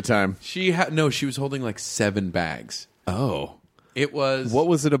cup at the time. She was holding like 7 bags. Oh. It was... What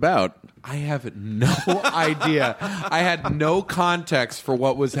was it about? I have no idea. I had no context for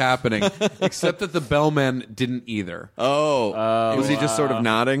what was happening, except that the bellman didn't either. Oh. Was he just sort of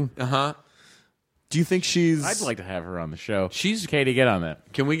nodding? Uh-huh. Do you think she's... I'd like to have her on the show. She's... Katie, get on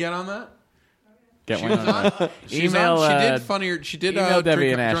that. Can we get on that? Get one on that. She's Email, on. She did funnier. She did email Debbie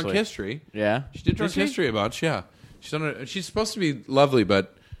drunk, and drunk Ashley. history. Yeah? She did drunk history about. Yeah. She's supposed to be lovely,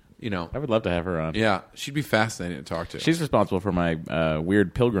 but you know. I would love to have her on. Yeah, she'd be fascinating to talk to. She's responsible for my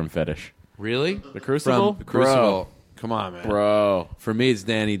weird pilgrim fetish. Really? The Crucible? From the Crucible. Come on, man. Bro. For me, it's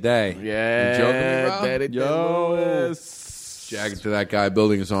Danny Day. Yeah. You joking me, bro? Danny Day. Jagged to that guy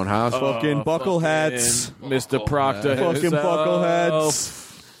building his own house. Fucking buckle hats. Mr. Proctor Fucking himself. buckle hats.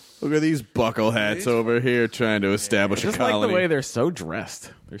 Look at these buckle hats over here trying to establish a Just colony. like the way they're so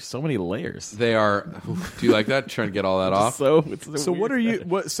dressed. There's so many layers. They are. Do you like that? Trying to get all that off? So what are you?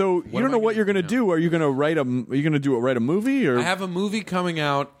 What? So you don't know what you're going to do? Are you going to write a? Are you going to write a movie? Or I have a movie coming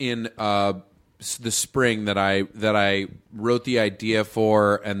out in the spring that I wrote the idea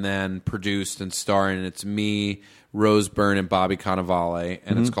for and then produced and starred in. It's me, Rose Byrne, and Bobby Cannavale,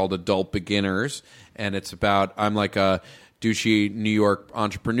 and it's called Adult Beginners. And it's about I'm like a douchey New York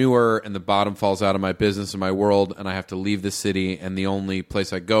entrepreneur, and the bottom falls out of my business and my world, and I have to leave the city, and the only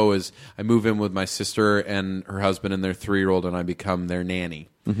place I go is I move in with my sister and her husband and their 3-year-old, and I become their nanny.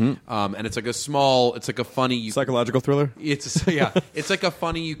 And it's like a funny psychological thriller. It's like a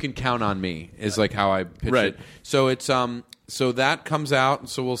funny you can count on me is like how I pitch it. So it's so that comes out,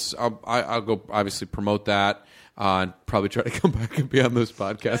 so I'll go obviously promote that. And probably try to come back and be on those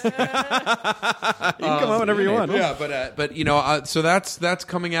podcasts. You can come out whenever you want. Yeah, but you know, so that's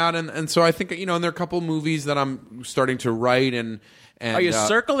coming out, and so I think, you know, and there are a couple movies that I'm starting to write, and are you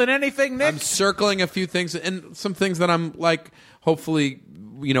circling anything, Nick? I'm circling a few things, and some things that I'm like, hopefully,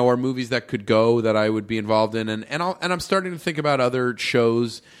 you know, are movies that could go that I would be involved in, and I'm starting to think about other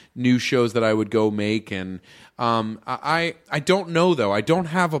shows, new shows that I would go make, and I don't know though. I don't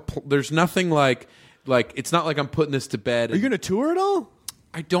have there's nothing like it's not like I'm putting this to bed. Are you going to tour at all?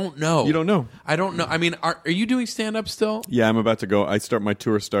 I don't know. You don't know? I don't know. I mean, are you doing stand-up still? Yeah, I'm about to go. My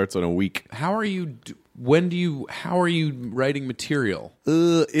tour starts in a week. How are you? How are you writing material?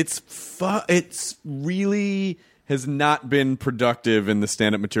 It's really has not been productive in the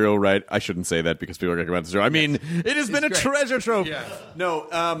stand-up material, right? I shouldn't say that because people are going to come out the show. I mean, it has been a treasure trove. Yeah. No,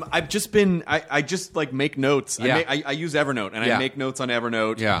 I've just been. I just like make notes. Yeah. I use Evernote, and I make notes on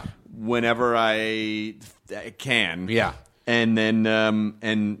Evernote. Yeah. Whenever I can. Yeah. And then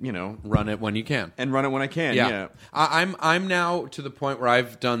and you know, run it when you can. And run it when I can. Yeah. I'm now to the point where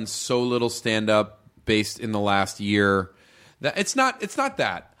I've done so little stand-up based in the last year that it's not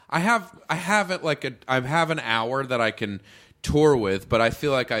that. I have an hour that I can tour with, but I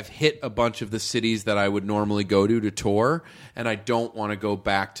feel like I've hit a bunch of the cities that I would normally go to tour, and I don't want to go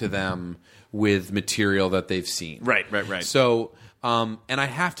back to them with material that they've seen. Right. So, and I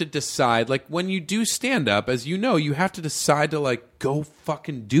have to decide, like when you do stand up, as you know, you have to decide to like go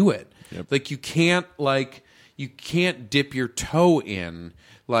fucking do it. Yep. Like you can't dip your toe in.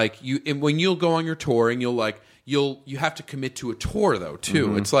 Like when you'll go on your tour and you have to commit to a tour though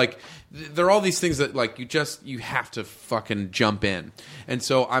too. It's like there are all these things that like you have to fucking jump in. And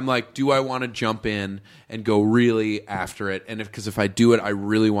so I'm like, do I want to jump in and go really after it? And because if I do it, I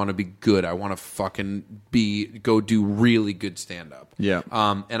really want to be good. I want to fucking go do really good stand up. Yeah.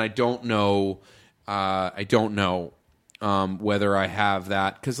 And I don't know whether I have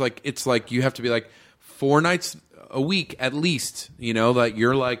that, because like it's like you have to be like 4 nights a week at least, you know, that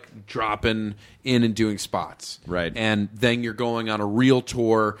you're like dropping in and doing spots. Right. And then you're going on a real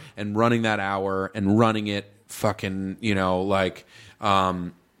tour and running that hour and running it fucking, you know, like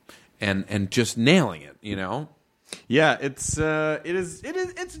and just nailing it, you know? Yeah, it's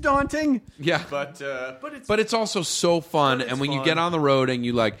daunting. Yeah, but it's also so fun. And when you get on the road and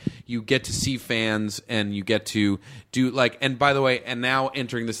you get to see fans and you get to do like, and by the way, and now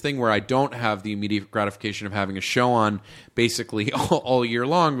entering this thing where I don't have the immediate gratification of having a show on basically all year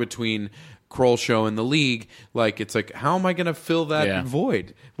long between Kroll show and the league. Like it's like, how am I going to fill that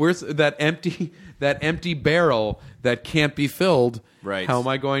void? Where's that empty that empty barrel that can't be filled. Right. How am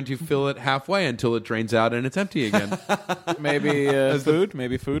I going to fill it halfway until it drains out and it's empty again? Maybe food.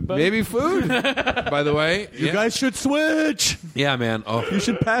 Maybe food. Buddy? Maybe food. By the way, You guys should switch. yeah, man. Oh, You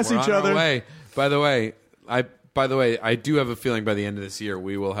should pass we're each on our other. way. By the way, I do have a feeling by the end of this year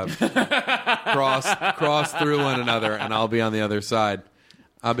we will have crossed through one another, and I'll be on the other side.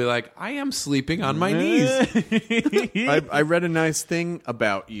 I'll be like, I am sleeping on my knees. I read a nice thing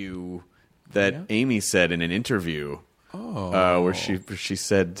about you that Amy said in an interview. Where she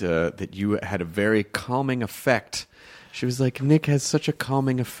said that you had a very calming effect. She was like, Nick has such a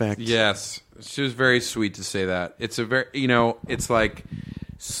calming effect. Yes, she was very sweet to say that. It's a very, it's like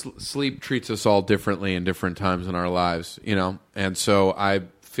sleep treats us all differently in different times in our lives, and so I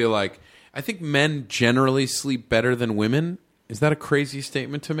feel like I think men generally sleep better than women. Is that a crazy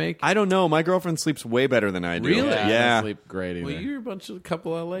statement to make? I don't know. My girlfriend sleeps way better than I do. Really? I Yeah. don't sleep great either. Well, you're a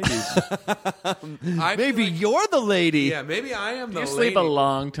couple of ladies. Maybe you're the lady. Yeah, maybe I am Do the you sleep lady. a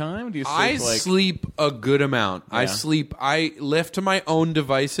long time? Do you sleep I like sleep a good amount. Yeah. I left to my own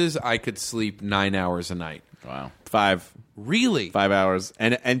devices, I could sleep 9 hours a night. wow? 5 Really? hours,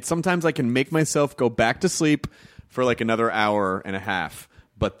 and sometimes I can make myself go back to sleep for like another hour and a half.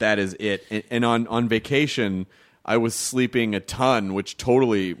 But that is it. And on vacation, I was sleeping a ton, which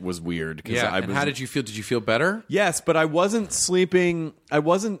totally was weird. Yeah. And how did you feel? Did you feel better? Yes, but I wasn't sleeping. I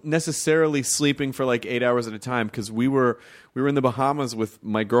wasn't necessarily sleeping for like 8 hours at a time because we were in the Bahamas with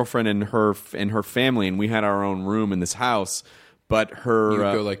my girlfriend and her family, and we had our own room in this house. But her, You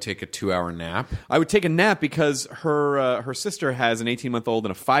would go like take a 2-hour nap. I would take a nap because her sister has an 18-month-old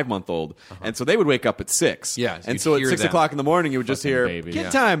and a 5-month-old, and so they would wake up at 6. Yeah, so and you'd so at hear 6 them. o'clock in the morning, you would just Fucking hear baby. kid Yeah.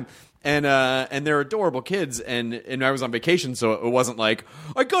 time. And they're adorable kids, and I was on vacation, so it wasn't like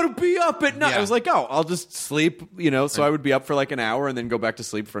I gotta be up at night. Yeah. I was like, oh, I'll just sleep, So I would be up for like an hour and then go back to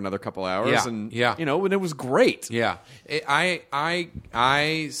sleep for another couple hours, Yeah, and yeah. and it was great. Yeah.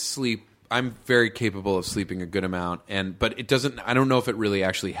 I sleep. I'm very capable of sleeping a good amount, but it doesn't. I don't know if it really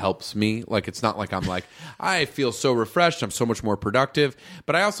actually helps me. Like, it's not like I'm like I feel so refreshed. I'm so much more productive.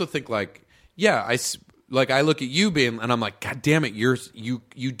 But I also think like, yeah, I look at you and I'm like, God damn it,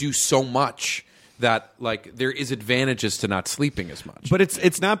 you do so much that like there is advantages to not sleeping as much. But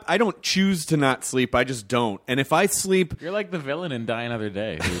it's not. I don't choose to not sleep. I just don't. And if I sleep, You're like the villain in Die Another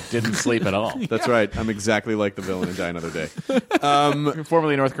Day who didn't sleep at all. that's right. I'm exactly like the villain in Die Another Day.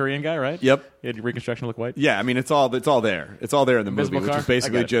 Formerly a North Korean guy, right? Yep. He had reconstruction look white. Yeah, I mean it's all there. It's all there in the Invisible movie, which Car? is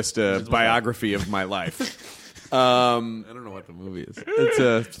basically I got it. just a Invisible Car. biography of my life. I don't know what the movie is.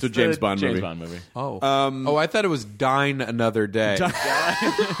 It's a James Bond James movie. Bond movie. Oh, I thought it was Dine Another Day.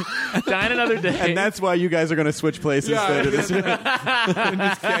 Die Another Day. And that's why you guys are going to switch places later this year.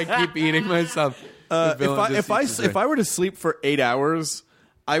 I keep eating myself. The villain just eats his If I were to sleep for 8 hours,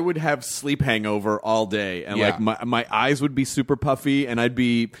 I would have sleep hangover all day, and Yeah. like my eyes would be super puffy, and I'd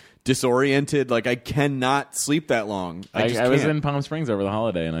be disoriented. Like I cannot sleep that long. I just was can't. in Palm Springs over the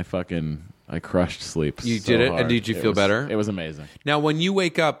holiday, and I crushed sleep. You so did it? And hard. did you It feel was- better? It was amazing. Now, when you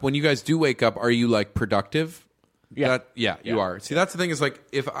guys do wake up, are you like productive? Yeah. You are. See, that's the thing is like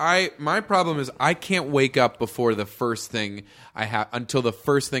my problem is I can't wake up before the first thing until the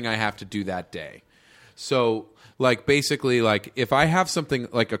first thing I have to do that day. So like basically like if I have something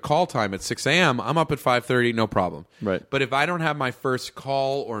like a call time at 6 a.m., I'm up at 5:30, no problem. Right. But if I don't have my first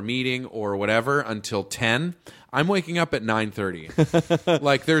call or meeting or whatever until 10, I'm waking up at 9:30.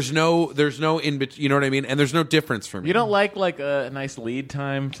 Like there's no in between, you know what I mean? And there's no difference for me. You don't like a nice lead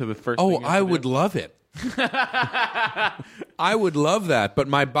time to the first? Oh, thing you have I to would do? love it. I would love that, but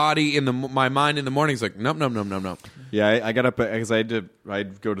my body my mind in the morning is like nope. Yeah, I got up because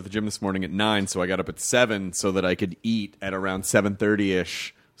I'd go to the gym this morning at 9, so I got up at 7 so that I could eat at around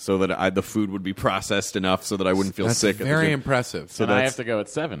 7:30ish, so that the food would be processed enough so that I wouldn't feel That's sick. at the very gym. impressive. So And I that's- have to go at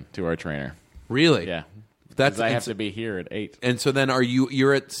 7 to our trainer. Really? Yeah, That's because I have to be here at 8. And so then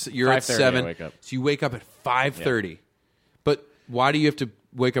you're at 5:30 7. I wake up. So you wake up at 5:30. But why do you have to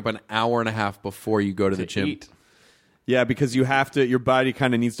wake up an hour and a half before you go to the gym? Eat. Yeah, because you have to. Your body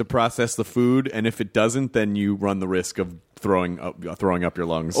kind of needs to process the food, and if it doesn't, then you run the risk of throwing up your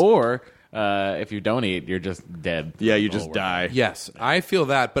lungs. Or if you don't eat, you're just dead. Yeah, you Oh, just we're- die. Yes, I feel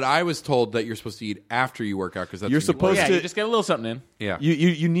that, but I was told that you're supposed to eat after you work out because that's You're when you supposed Yeah, to- you just get a little something in. Yeah.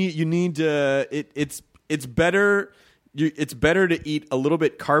 You need it's better. It's better to eat a little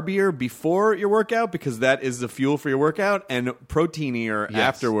bit carbier before your workout because that is the fuel for your workout, and proteinier Yes.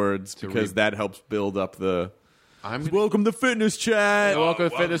 afterwards because that helps build up the. Welcome to Fitness Chat. Welcome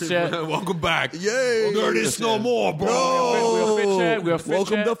to Fitness Chat. Welcome back. Yay! There is no more, bro. We'll fit chat. We'll fit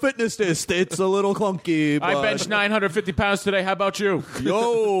Welcome chat. to Fitness Test. It's a little clunky. I but- benched 950 pounds today. How about you?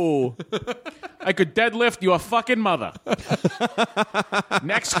 Yo. I could deadlift your fucking mother.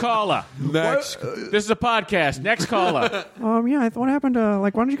 Next caller. Next. This is a podcast. Next caller. Yeah. What happened to why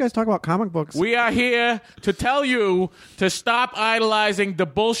don't you guys talk about comic books? We are here to tell you to stop idolizing the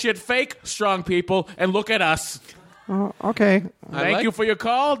bullshit fake strong people and look at us. Okay. Thank you for your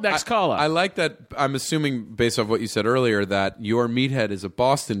call. Next caller. I like that. I'm assuming, based off what you said earlier, that your meathead is a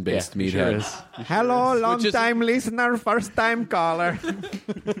Boston-based Yeah, meathead. sure is. Hello, long-time listener, first-time caller.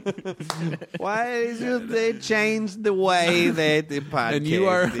 Why should they change the way that the podcast And you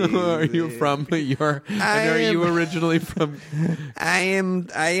are you from? Are you originally from? I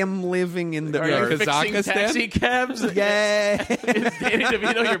am living in the Are you fixing Kazakhstan? taxi cabs? Yeah. Is Danny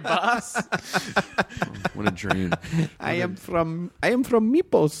DeVito your boss? What a dream! I am from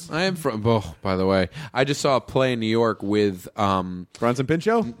Mypos. I am from. Oh, by the way, I just saw a play in New York with Bronson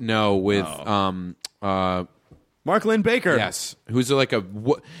Pinchot? no, with Mark Lynn Baker. yes, who's like a.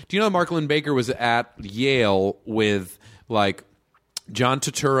 Do you know Mark Lynn Baker was at Yale with like John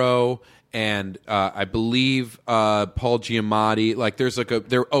Turturro and I believe Paul Giamatti. Like there's like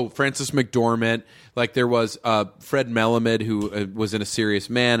Francis McDormand. Like there was Fred Melamed, who was in A Serious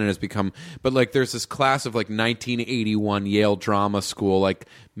Man and has become. But like there's this class of like 1981 Yale Drama School. Like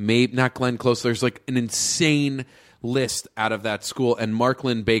maybe not Glenn Close. There's like an insane list out of that school, and Mark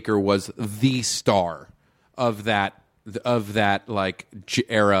Lynn Baker was the star of that like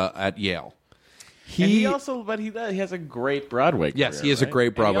era at Yale. He has a great Broadway career. Yes, he has a right?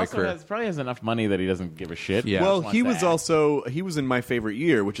 great Broadway and he also career. probably has enough money that he doesn't give a shit. Yeah. Well, Just he wants was to act. he was in My Favorite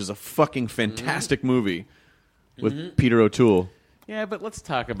Year, which is a fucking fantastic movie with Peter O'Toole. Yeah, but let's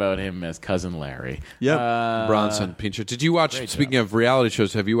talk about him as Cousin Larry. Yep. Bronson Pinchot. Did you watch? great Speaking of reality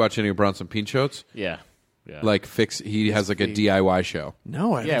shows, have you watched any of Bronson Pinchot's? Yeah. Like he has like a DIY show.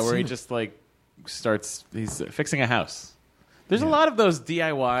 No, I haven't where he seen it. just like he's fixing a house. There's a lot of those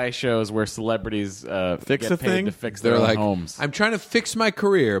DIY shows where celebrities Fix get a paid thing? to fix They're their own like, homes. I'm trying to fix my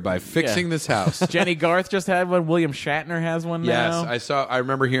career by fixing this house. Jenny Garth just had one. William Shatner has one now. Yes, I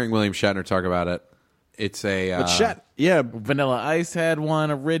remember hearing William Shatner talk about it. It's a Yeah, Vanilla Ice had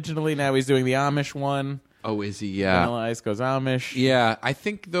one originally. Now he's doing the Amish one. Oh, is he? Vanilla Yeah, Ice goes Amish. yeah. I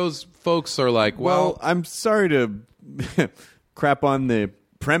think those folks are like, well, I'm sorry to crap on the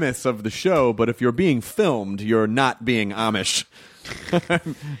premise of the show, but if you're being filmed, you're not being Amish. I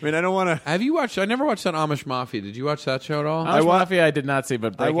mean, I don't want to. have you watched? I never watched that Amish Mafia. Did you watch that show at all? Amish Mafia I did not see,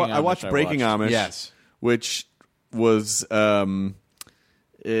 but Breaking I watched Breaking Amish. Yes. which was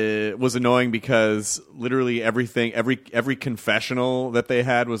it was annoying because literally everything, every confessional that they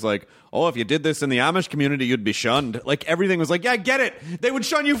had was like, oh, if you did this in the Amish community, you'd be shunned. Like everything was like, yeah, I get it. They would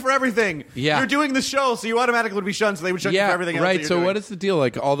shun you for everything. Yeah. You're doing the show, so you automatically would be shunned, so they would shun you for everything else. right. So what is the deal?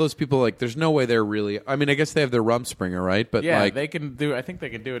 Like all those people, like there's no way they're really. I mean, I guess they have their Rumspringer, right? But Yeah, like they can do. I think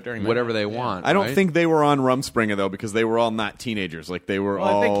they can do it during whatever the they want. I don't right? think they were on Rumspringer though, because they were all not teenagers. Like they were Well,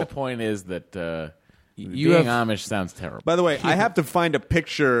 all. I think the point is that You being have- Amish sounds terrible. By the way, I have to find a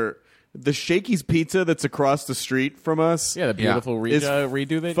picture. The Shakey's Pizza that's across the street from us. Yeah, the beautiful is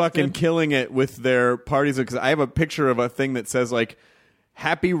redo they fucking did. killing it with their parties, because I have a picture of a thing that says like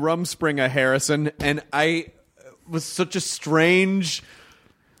 "Happy Rumspringer Harrison," and I was such a strange.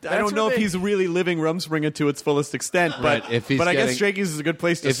 I don't know if he's really living Rumspringer to its fullest extent, but Right, if he's I guess getting- Shakey's is a good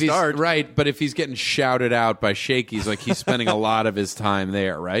place to If he's start. right, but if he's getting shouted out by Shakey's, like he's spending a lot of his time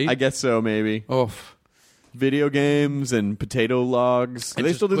there, right? I guess so, maybe. Oh, Video games and potato logs. Do And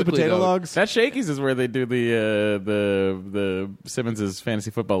they just still do the quickly, potato though, logs? That Shakey's is where they do the Simmons'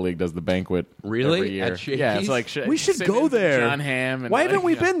 Fantasy Football League does the banquet Really? every year. At Shakey's? Yeah, it's like We should Simmons go and there. John Hamm. And Why like, haven't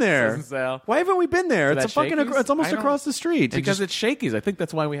we you know, been there? Susan Sal. Why haven't we been there? It's that a fucking. Shakey's? It's almost I don't- across the street. Because it's Shakey's. I think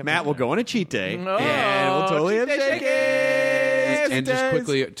that's why we have. Matt will go on a cheat day, No, and we'll totally have cheat day, Shakey's. and just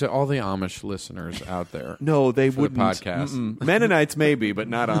quickly to all the Amish listeners out there, No, they for the wouldn't. podcast. Mm-mm. Mennonites maybe, but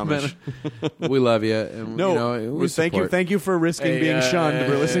not Amish. we love you. And, No, you know, we thank you, support. thank you for risking being shunned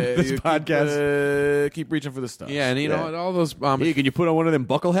for listening to this podcast. Keep reaching for the stuff. Yeah, and you know all those Amish, Hey, can you put on one of them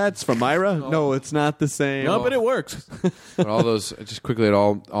buckle hats from Myra? No, it's not the same. No, but it works. but all those just quickly at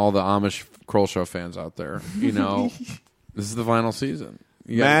all the Amish Kroll Show fans out there. You know, this is the final season.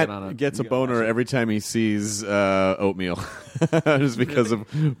 You gotta get on Matt gets a you gotta boner watch it. every time he sees oatmeal, just because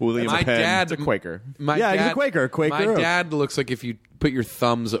of William My Penn. dad, It's a Quaker. My Yeah, he's a dad, Quaker, Quaker My Oats. dad looks like if you put your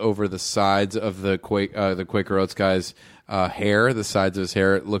thumbs over the sides of the Quaker Oats guy's hair, the sides of his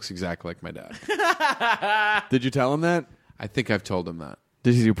hair, it looks exactly like my dad. Did you tell him that? I think I've told him that.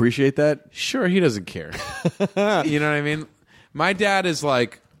 Did he appreciate that? Sure, he doesn't care. You know what I mean? My dad is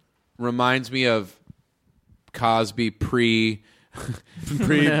like reminds me of Cosby pre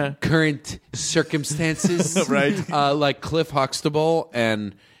current circumstances, Right. Like Cliff Huxtable,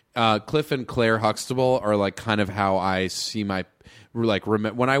 and Cliff and Claire Huxtable are like kind of how I see my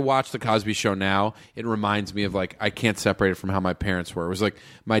when I watch the Cosby Show now, it reminds me of like I can't separate it from how my parents were. It was like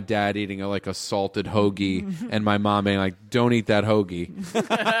my dad eating a salted hoagie and my mom being like, "Don't eat that hogie."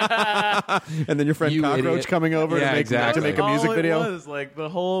 And then your friend You Cockroach idiot. coming over Yeah, to make exactly. a music All video. It was like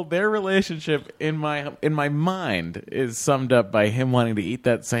their relationship in my mind is summed up by him wanting to eat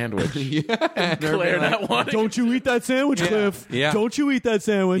that sandwich. And Claire not wanting. Don't you eat that sandwich, Cliff? Yeah. Don't you eat that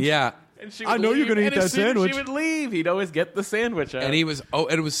sandwich? Yeah. And she I would know you're leave, gonna eat and that as soon as sandwich. She would leave. He'd always get the sandwich out. And he was and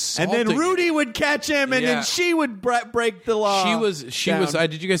it was And salting. then Rudy would catch him, and Yeah. then she would break the law. She was.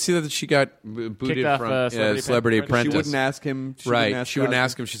 Did you guys see that she got booted Kicked off, from Celebrity Apprentice? She wouldn't ask him. She wouldn't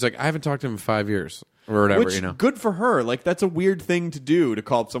ask him. She's like, I haven't talked to him in 5 years or whatever. Which, you know. good for her. Like, that's a weird thing to do, to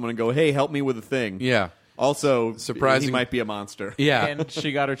call up someone and go, "Hey, help me with a thing." Yeah. Also, Surprising- he might be a monster. Yeah. and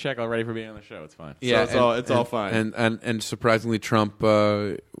she got her check already for being on the show. It's fine. Yeah, So it's all fine. And surprisingly, Trump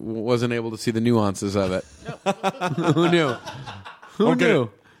wasn't able to see the nuances of it. Who knew? Who knew?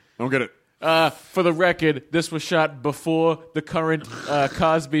 Don't get it. For the record, this was shot before the current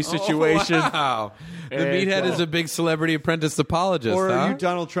Cosby situation. Wow. The And, meathead is a big Celebrity Apprentice apologist. Or huh? are you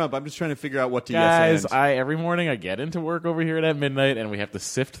Donald Trump? I'm just trying to figure out what to Guys, yes and. every morning I get into work over here at midnight, and we have to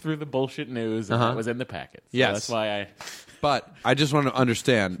sift through the bullshit news, and that was in the packet. So Yes. that's why But I just want to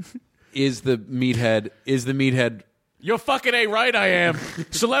understand: is the meathead? You're fucking right. I am.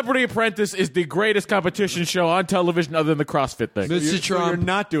 Celebrity Apprentice is the greatest competition show on television, other than the CrossFit thing. Mr. So you're Trump?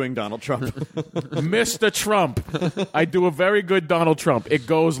 not doing Donald Trump. Mr. Trump. I do a very good Donald Trump. It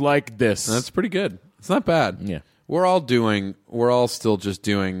goes like this. That's pretty good. It's not bad. Yeah. We're all still just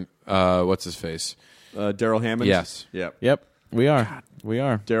doing. What's his face? Daryl Hammond. Yes. Yep. Yep, we are. We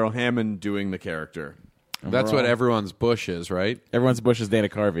are. Daryl Hammond doing the character. That's what everyone's Bush is, right? Everyone's Bush is Dana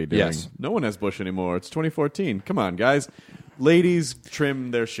Carvey doing. Yes. No one has Bush anymore. It's 2014. Come on, guys. Ladies trim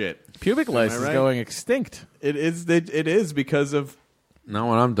their shit. Pubic lice is right? going extinct. It is because of. Not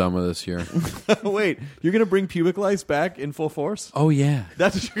when I'm done with this year. Wait, you're gonna bring pubic lice back in full force? Oh yeah.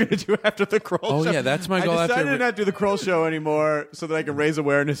 That's what you're gonna do after the Kroll Oh, show. yeah, that's my goal I after decided to not do the Kroll show anymore so that I can raise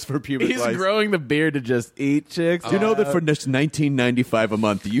awareness for pubic He's lice. growing the beard to just eat chicks. Do you know that for just $19.95 a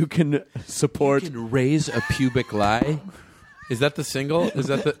month, you can support? Can raise a pubic lie. Is that the single? Is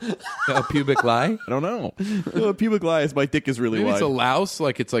that the a pubic lie? I don't know. Pubic lice. My dick is really Maybe wide. it's a louse,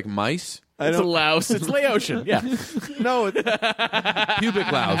 like it's like mice. It's a louse. It's Laotian. Yeah. No.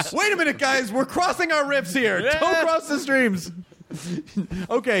 Pubic louse. Wait a minute, guys. We're crossing our riffs here. Yeah. Don't cross the streams.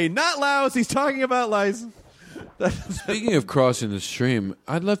 Okay, not Laos. He's talking about lice. Speaking of crossing the stream,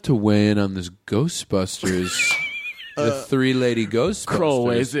 I'd love to weigh in on this Ghostbusters. The three-lady Ghostbusters. Kroll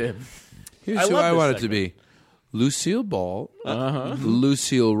weighs in. Here's I who love I this want it to be: Lucille Ball,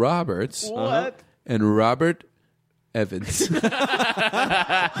 Lucille Roberts, What? and Robert Evans.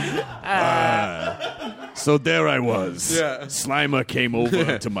 So there I was. Yeah. Slimer came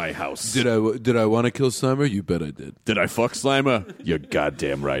over to my house. Did I want to kill Slimer? You bet I did. Did I fuck Slimer? You're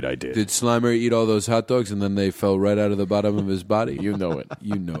goddamn right I did. Did Slimer eat all those hot dogs and then they fell right out of the bottom of his body? You know it.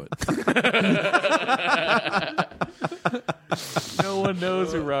 You know it. No one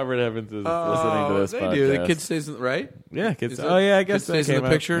knows who Robert Evans is listening to this they podcast. do. The kid stays in, right? Yeah, kids. Is it- Oh yeah, I guess Kid stays that in came the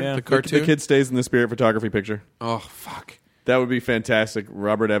out. picture. Yeah. The cartoon. The kid stays in the spirit photography picture. Oh fuck. That would be fantastic.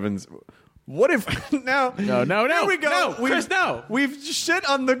 Robert Evans. What if now? No. Here we go. No, Chris, no. We've shit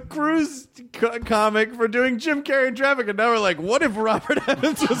on the Cruise comic for doing Jim Carrey in traffic, and now we're like, what if Robert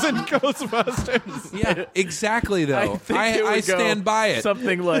Evans was in Ghostbusters? Yeah, exactly. Though think it would I go stand by it.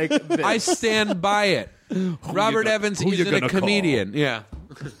 Something like this. I stand by it. Robert Evans who you isn't a gonna call? comedian. Yeah.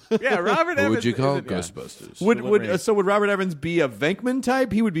 Yeah, Robert What Evans. would you call isn't- yeah. Ghostbusters? Would Robert Evans be a Venkman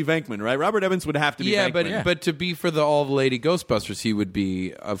type? He would be Venkman, right? Robert Evans would have to be. Yeah, Venkman. but to be for the all lady Ghostbusters, he would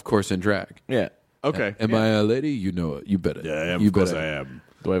be, of course, in drag. Yeah. okay. Am I a lady? You know it. You bet it. Yeah, I am. You Of course bet I it. am.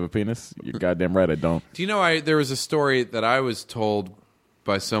 Do I have a penis? You're goddamn right. I don't. Do you know? There was a story that I was told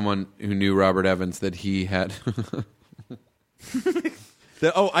by someone who knew Robert Evans that he had.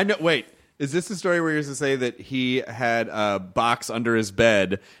 I know. Wait. Is this the story where he used to say that he had a box under his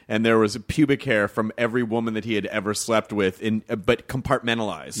bed and there was pubic hair from every woman that he had ever slept with, but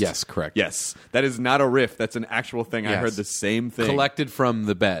compartmentalized? Yes, correct. Yes, that is not a riff. That's an actual thing. I Yes. heard the same thing. collected from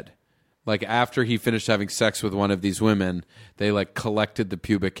the bed. Like after he finished having sex with one of these women, they like collected the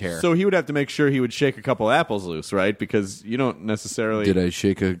pubic hair. So he would have to make sure he would shake a couple apples loose, right? Because you don't necessarily. did I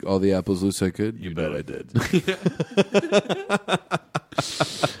shake all the apples loose I could? You bet I did.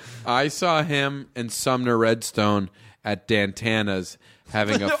 I saw him and Sumner Redstone at Dantana's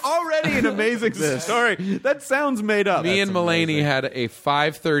having a. Already an amazing story. That sounds made up. Me That's and Mulaney amazing. had a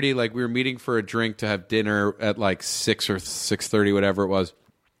 5:30. Like we were meeting for a drink to have dinner at like 6 or 6:30, whatever it was.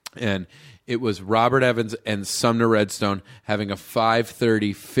 And it was Robert Evans and Sumner Redstone having a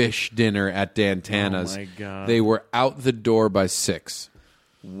 5:30 fish dinner at Dantana's. Oh, my God. They were out the door by 6.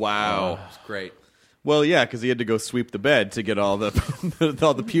 Wow. It was great. Well, yeah, because he had to go sweep the bed to get all the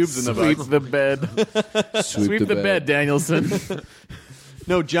all the pubes in the Sweep box. the bed. Sweep the bed, Danielson.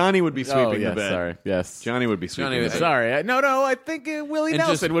 No, Johnny would be sweeping the bed. Sorry. Yes. Johnny would be sweeping Johnny the was- bed. Sorry. No, I think Willie And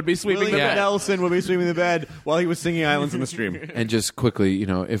Nelson just- would be sweeping Willie the bed. Nelson would be sweeping the bed while he was singing Islands in the Stream. And just quickly,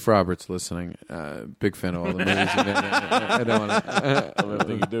 if Robert's listening, big fan of all the movies. I don't want to.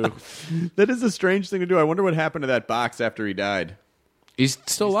 Everything you do. That is a strange thing to do. I wonder what happened to that box after he died. He's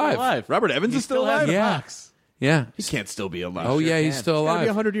still alive. Robert Evans is still alive? Yeah. Yeah. He can't still be alive. Oh, yeah, he's still He's gotta be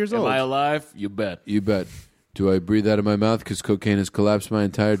alive. 100 years Am old. I alive? You bet. You bet. Do I breathe out of my mouth because cocaine has collapsed my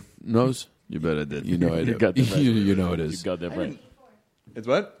entire nose? You bet I did. You know I do. You got that right. You know it is. You got that right. It's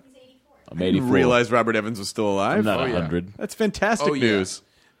what? I'm I didn't 84. realize Robert Evans was still alive. I'm not Oh, yeah. 100. That's fantastic Oh, yeah. news.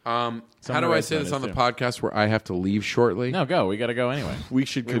 How Sumner do I say Redstone this on the is, too. podcast where I have to leave shortly? No, go. We got to go anyway. We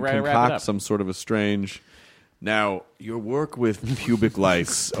should We wrap it concoct up. some sort of a strange. Now, your work with pubic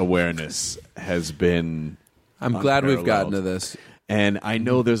lice awareness has been. I'm glad we've gotten to unparalleled. this. And I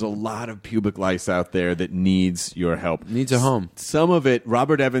know there's a lot of pubic lice out there that needs your help. Needs a home. Some of it,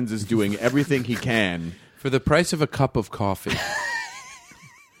 Robert Evans is doing everything he can. For the price of a cup of coffee,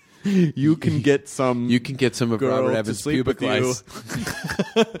 You can get some. you can get some of girl Robert to Evans' sleep pubic with lice.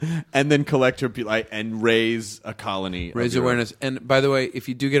 and then collect her and raise a colony. Raise of your- awareness. And by the way, if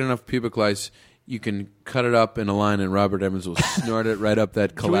you do get enough pubic lice, you can cut it up in a line, and Robert Evans will snort it right up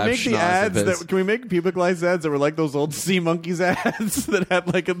that Can we collapsed make the schnoz ads of his. that? Can we make pubic lice ads that were like those old Sea Monkeys ads that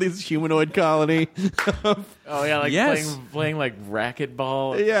had like this humanoid colony? Oh, yeah, like Yes. playing like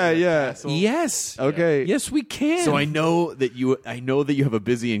racquetball. Yeah, yeah. Yes. Okay. Yes, we can. So I know that you have a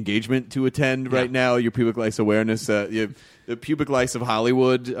busy engagement to attend right now. Your pubic lice awareness, the pubic lice of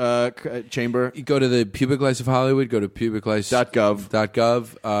Hollywood chamber. You go to the Pubic Lice of Hollywood, go to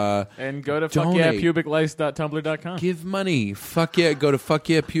 .gov. And go to Donate. fuckyeahpubiclice.tumblr.com. Give money. Fuck yeah. Go to Fuck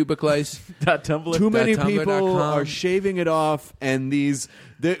Yeah Pubic Lice. Tumblr. Too many Tumblr.com. people are shaving it off, and these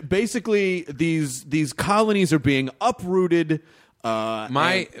colonies are being uprooted.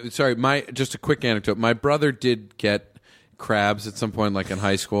 Just a quick anecdote. My brother did get crabs at some point, like in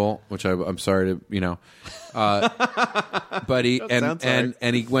high school, which I'm sorry to, but he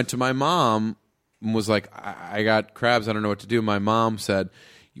and he went to my mom and was like, I got crabs. I don't know what to do. My mom said,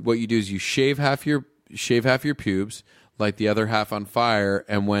 what you do is you shave half your pubes, light the other half on fire,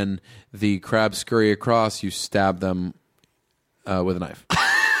 and when the crabs scurry across, you stab them with a knife.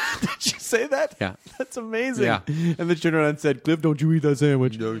 Did you say that? Yeah. That's amazing. Yeah. And then she turned around and said, Cliff, don't you eat that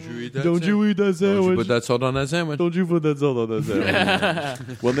sandwich. Don't you eat that Don't you eat that Don't sandwich. you put that salt on that sandwich. Don't you put that salt on that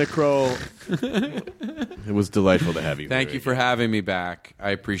sandwich. Well, Nick Kroll, it was delightful to have you. Thank you for having me back. I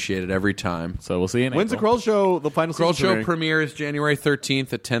appreciate it every time. So we'll see you in When's the April. Kroll show? The final Kroll season Show premieres January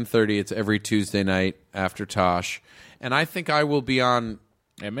 13th at 10:30. It's every Tuesday night after Tosh. And I think I will be on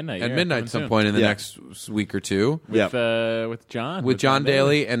At midnight. at yeah, midnight coming at some soon. point in the Yeah. next week or two With John. with John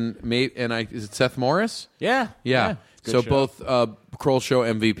Daly and is it Seth Morris? Yeah. Yeah. Good So show. both Kroll Show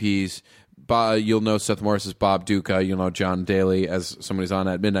MVPs. You'll know Seth Morris as Bob Duca. You'll know John Daly as somebody who's on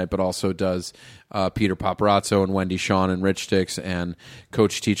at midnight, but also does Peter Paparazzo and Wendy Shawn and Rich Sticks and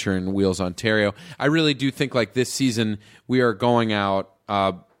Coach Teacher and Wheels Ontario. I really do think like this season we are going out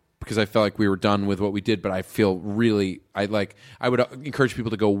because I felt like we were done with what we did, but I feel really I would encourage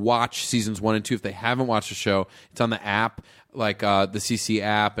people to go watch seasons 1 and 2 if they haven't watched the show. It's on the app, like the CC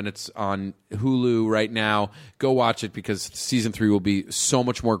app, and it's on Hulu right now. Go watch it because season 3 will be so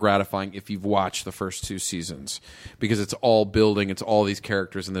much more gratifying if you've watched the first 2 seasons, because it's all building, it's all these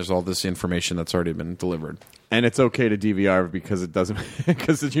characters, and there's all this information that's already been delivered. And it's okay to DVR because it doesn't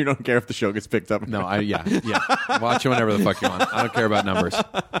because you don't care if the show gets picked up. No, yeah. Watch it whenever the fuck you want. I don't care about numbers.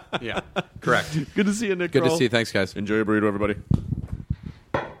 Yeah, correct. Good to see you, Nick Good Kroll. to see you. Thanks, guys. Enjoy your burrito, everybody.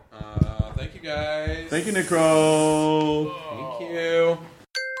 Thank you, guys. Thank you, Nick Kroll. Thank you.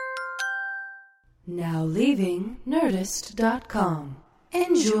 Now leaving Nerdist.com.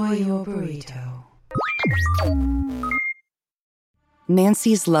 Enjoy your burrito.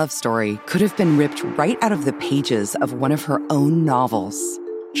 Nancy's love story could have been ripped right out of the pages of one of her own novels.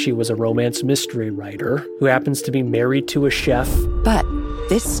 She was a romance mystery writer who happens to be married to a chef. But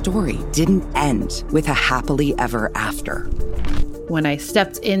this story didn't end with a happily ever after. When I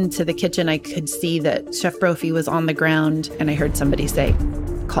stepped into the kitchen, I could see that Chef Brophy was on the ground, and I heard somebody say,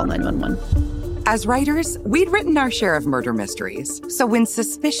 "Call 911." As writers, we'd written our share of murder mysteries. So when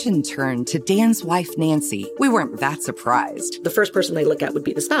suspicion turned to Dan's wife, Nancy, we weren't that surprised. The first person they look at would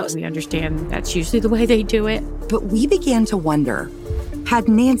be the spouse. We understand that's usually the way they do it. But we began to wonder, Had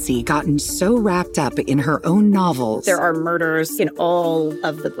Nancy gotten so wrapped up in her own novels There are murders in all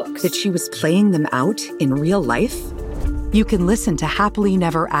of the books. that she was playing them out in real life? You can listen to Happily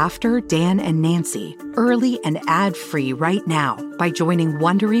Never After, Dan and Nancy, early and ad-free right now by joining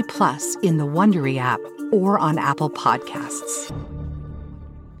Wondery Plus in the Wondery app or on Apple Podcasts.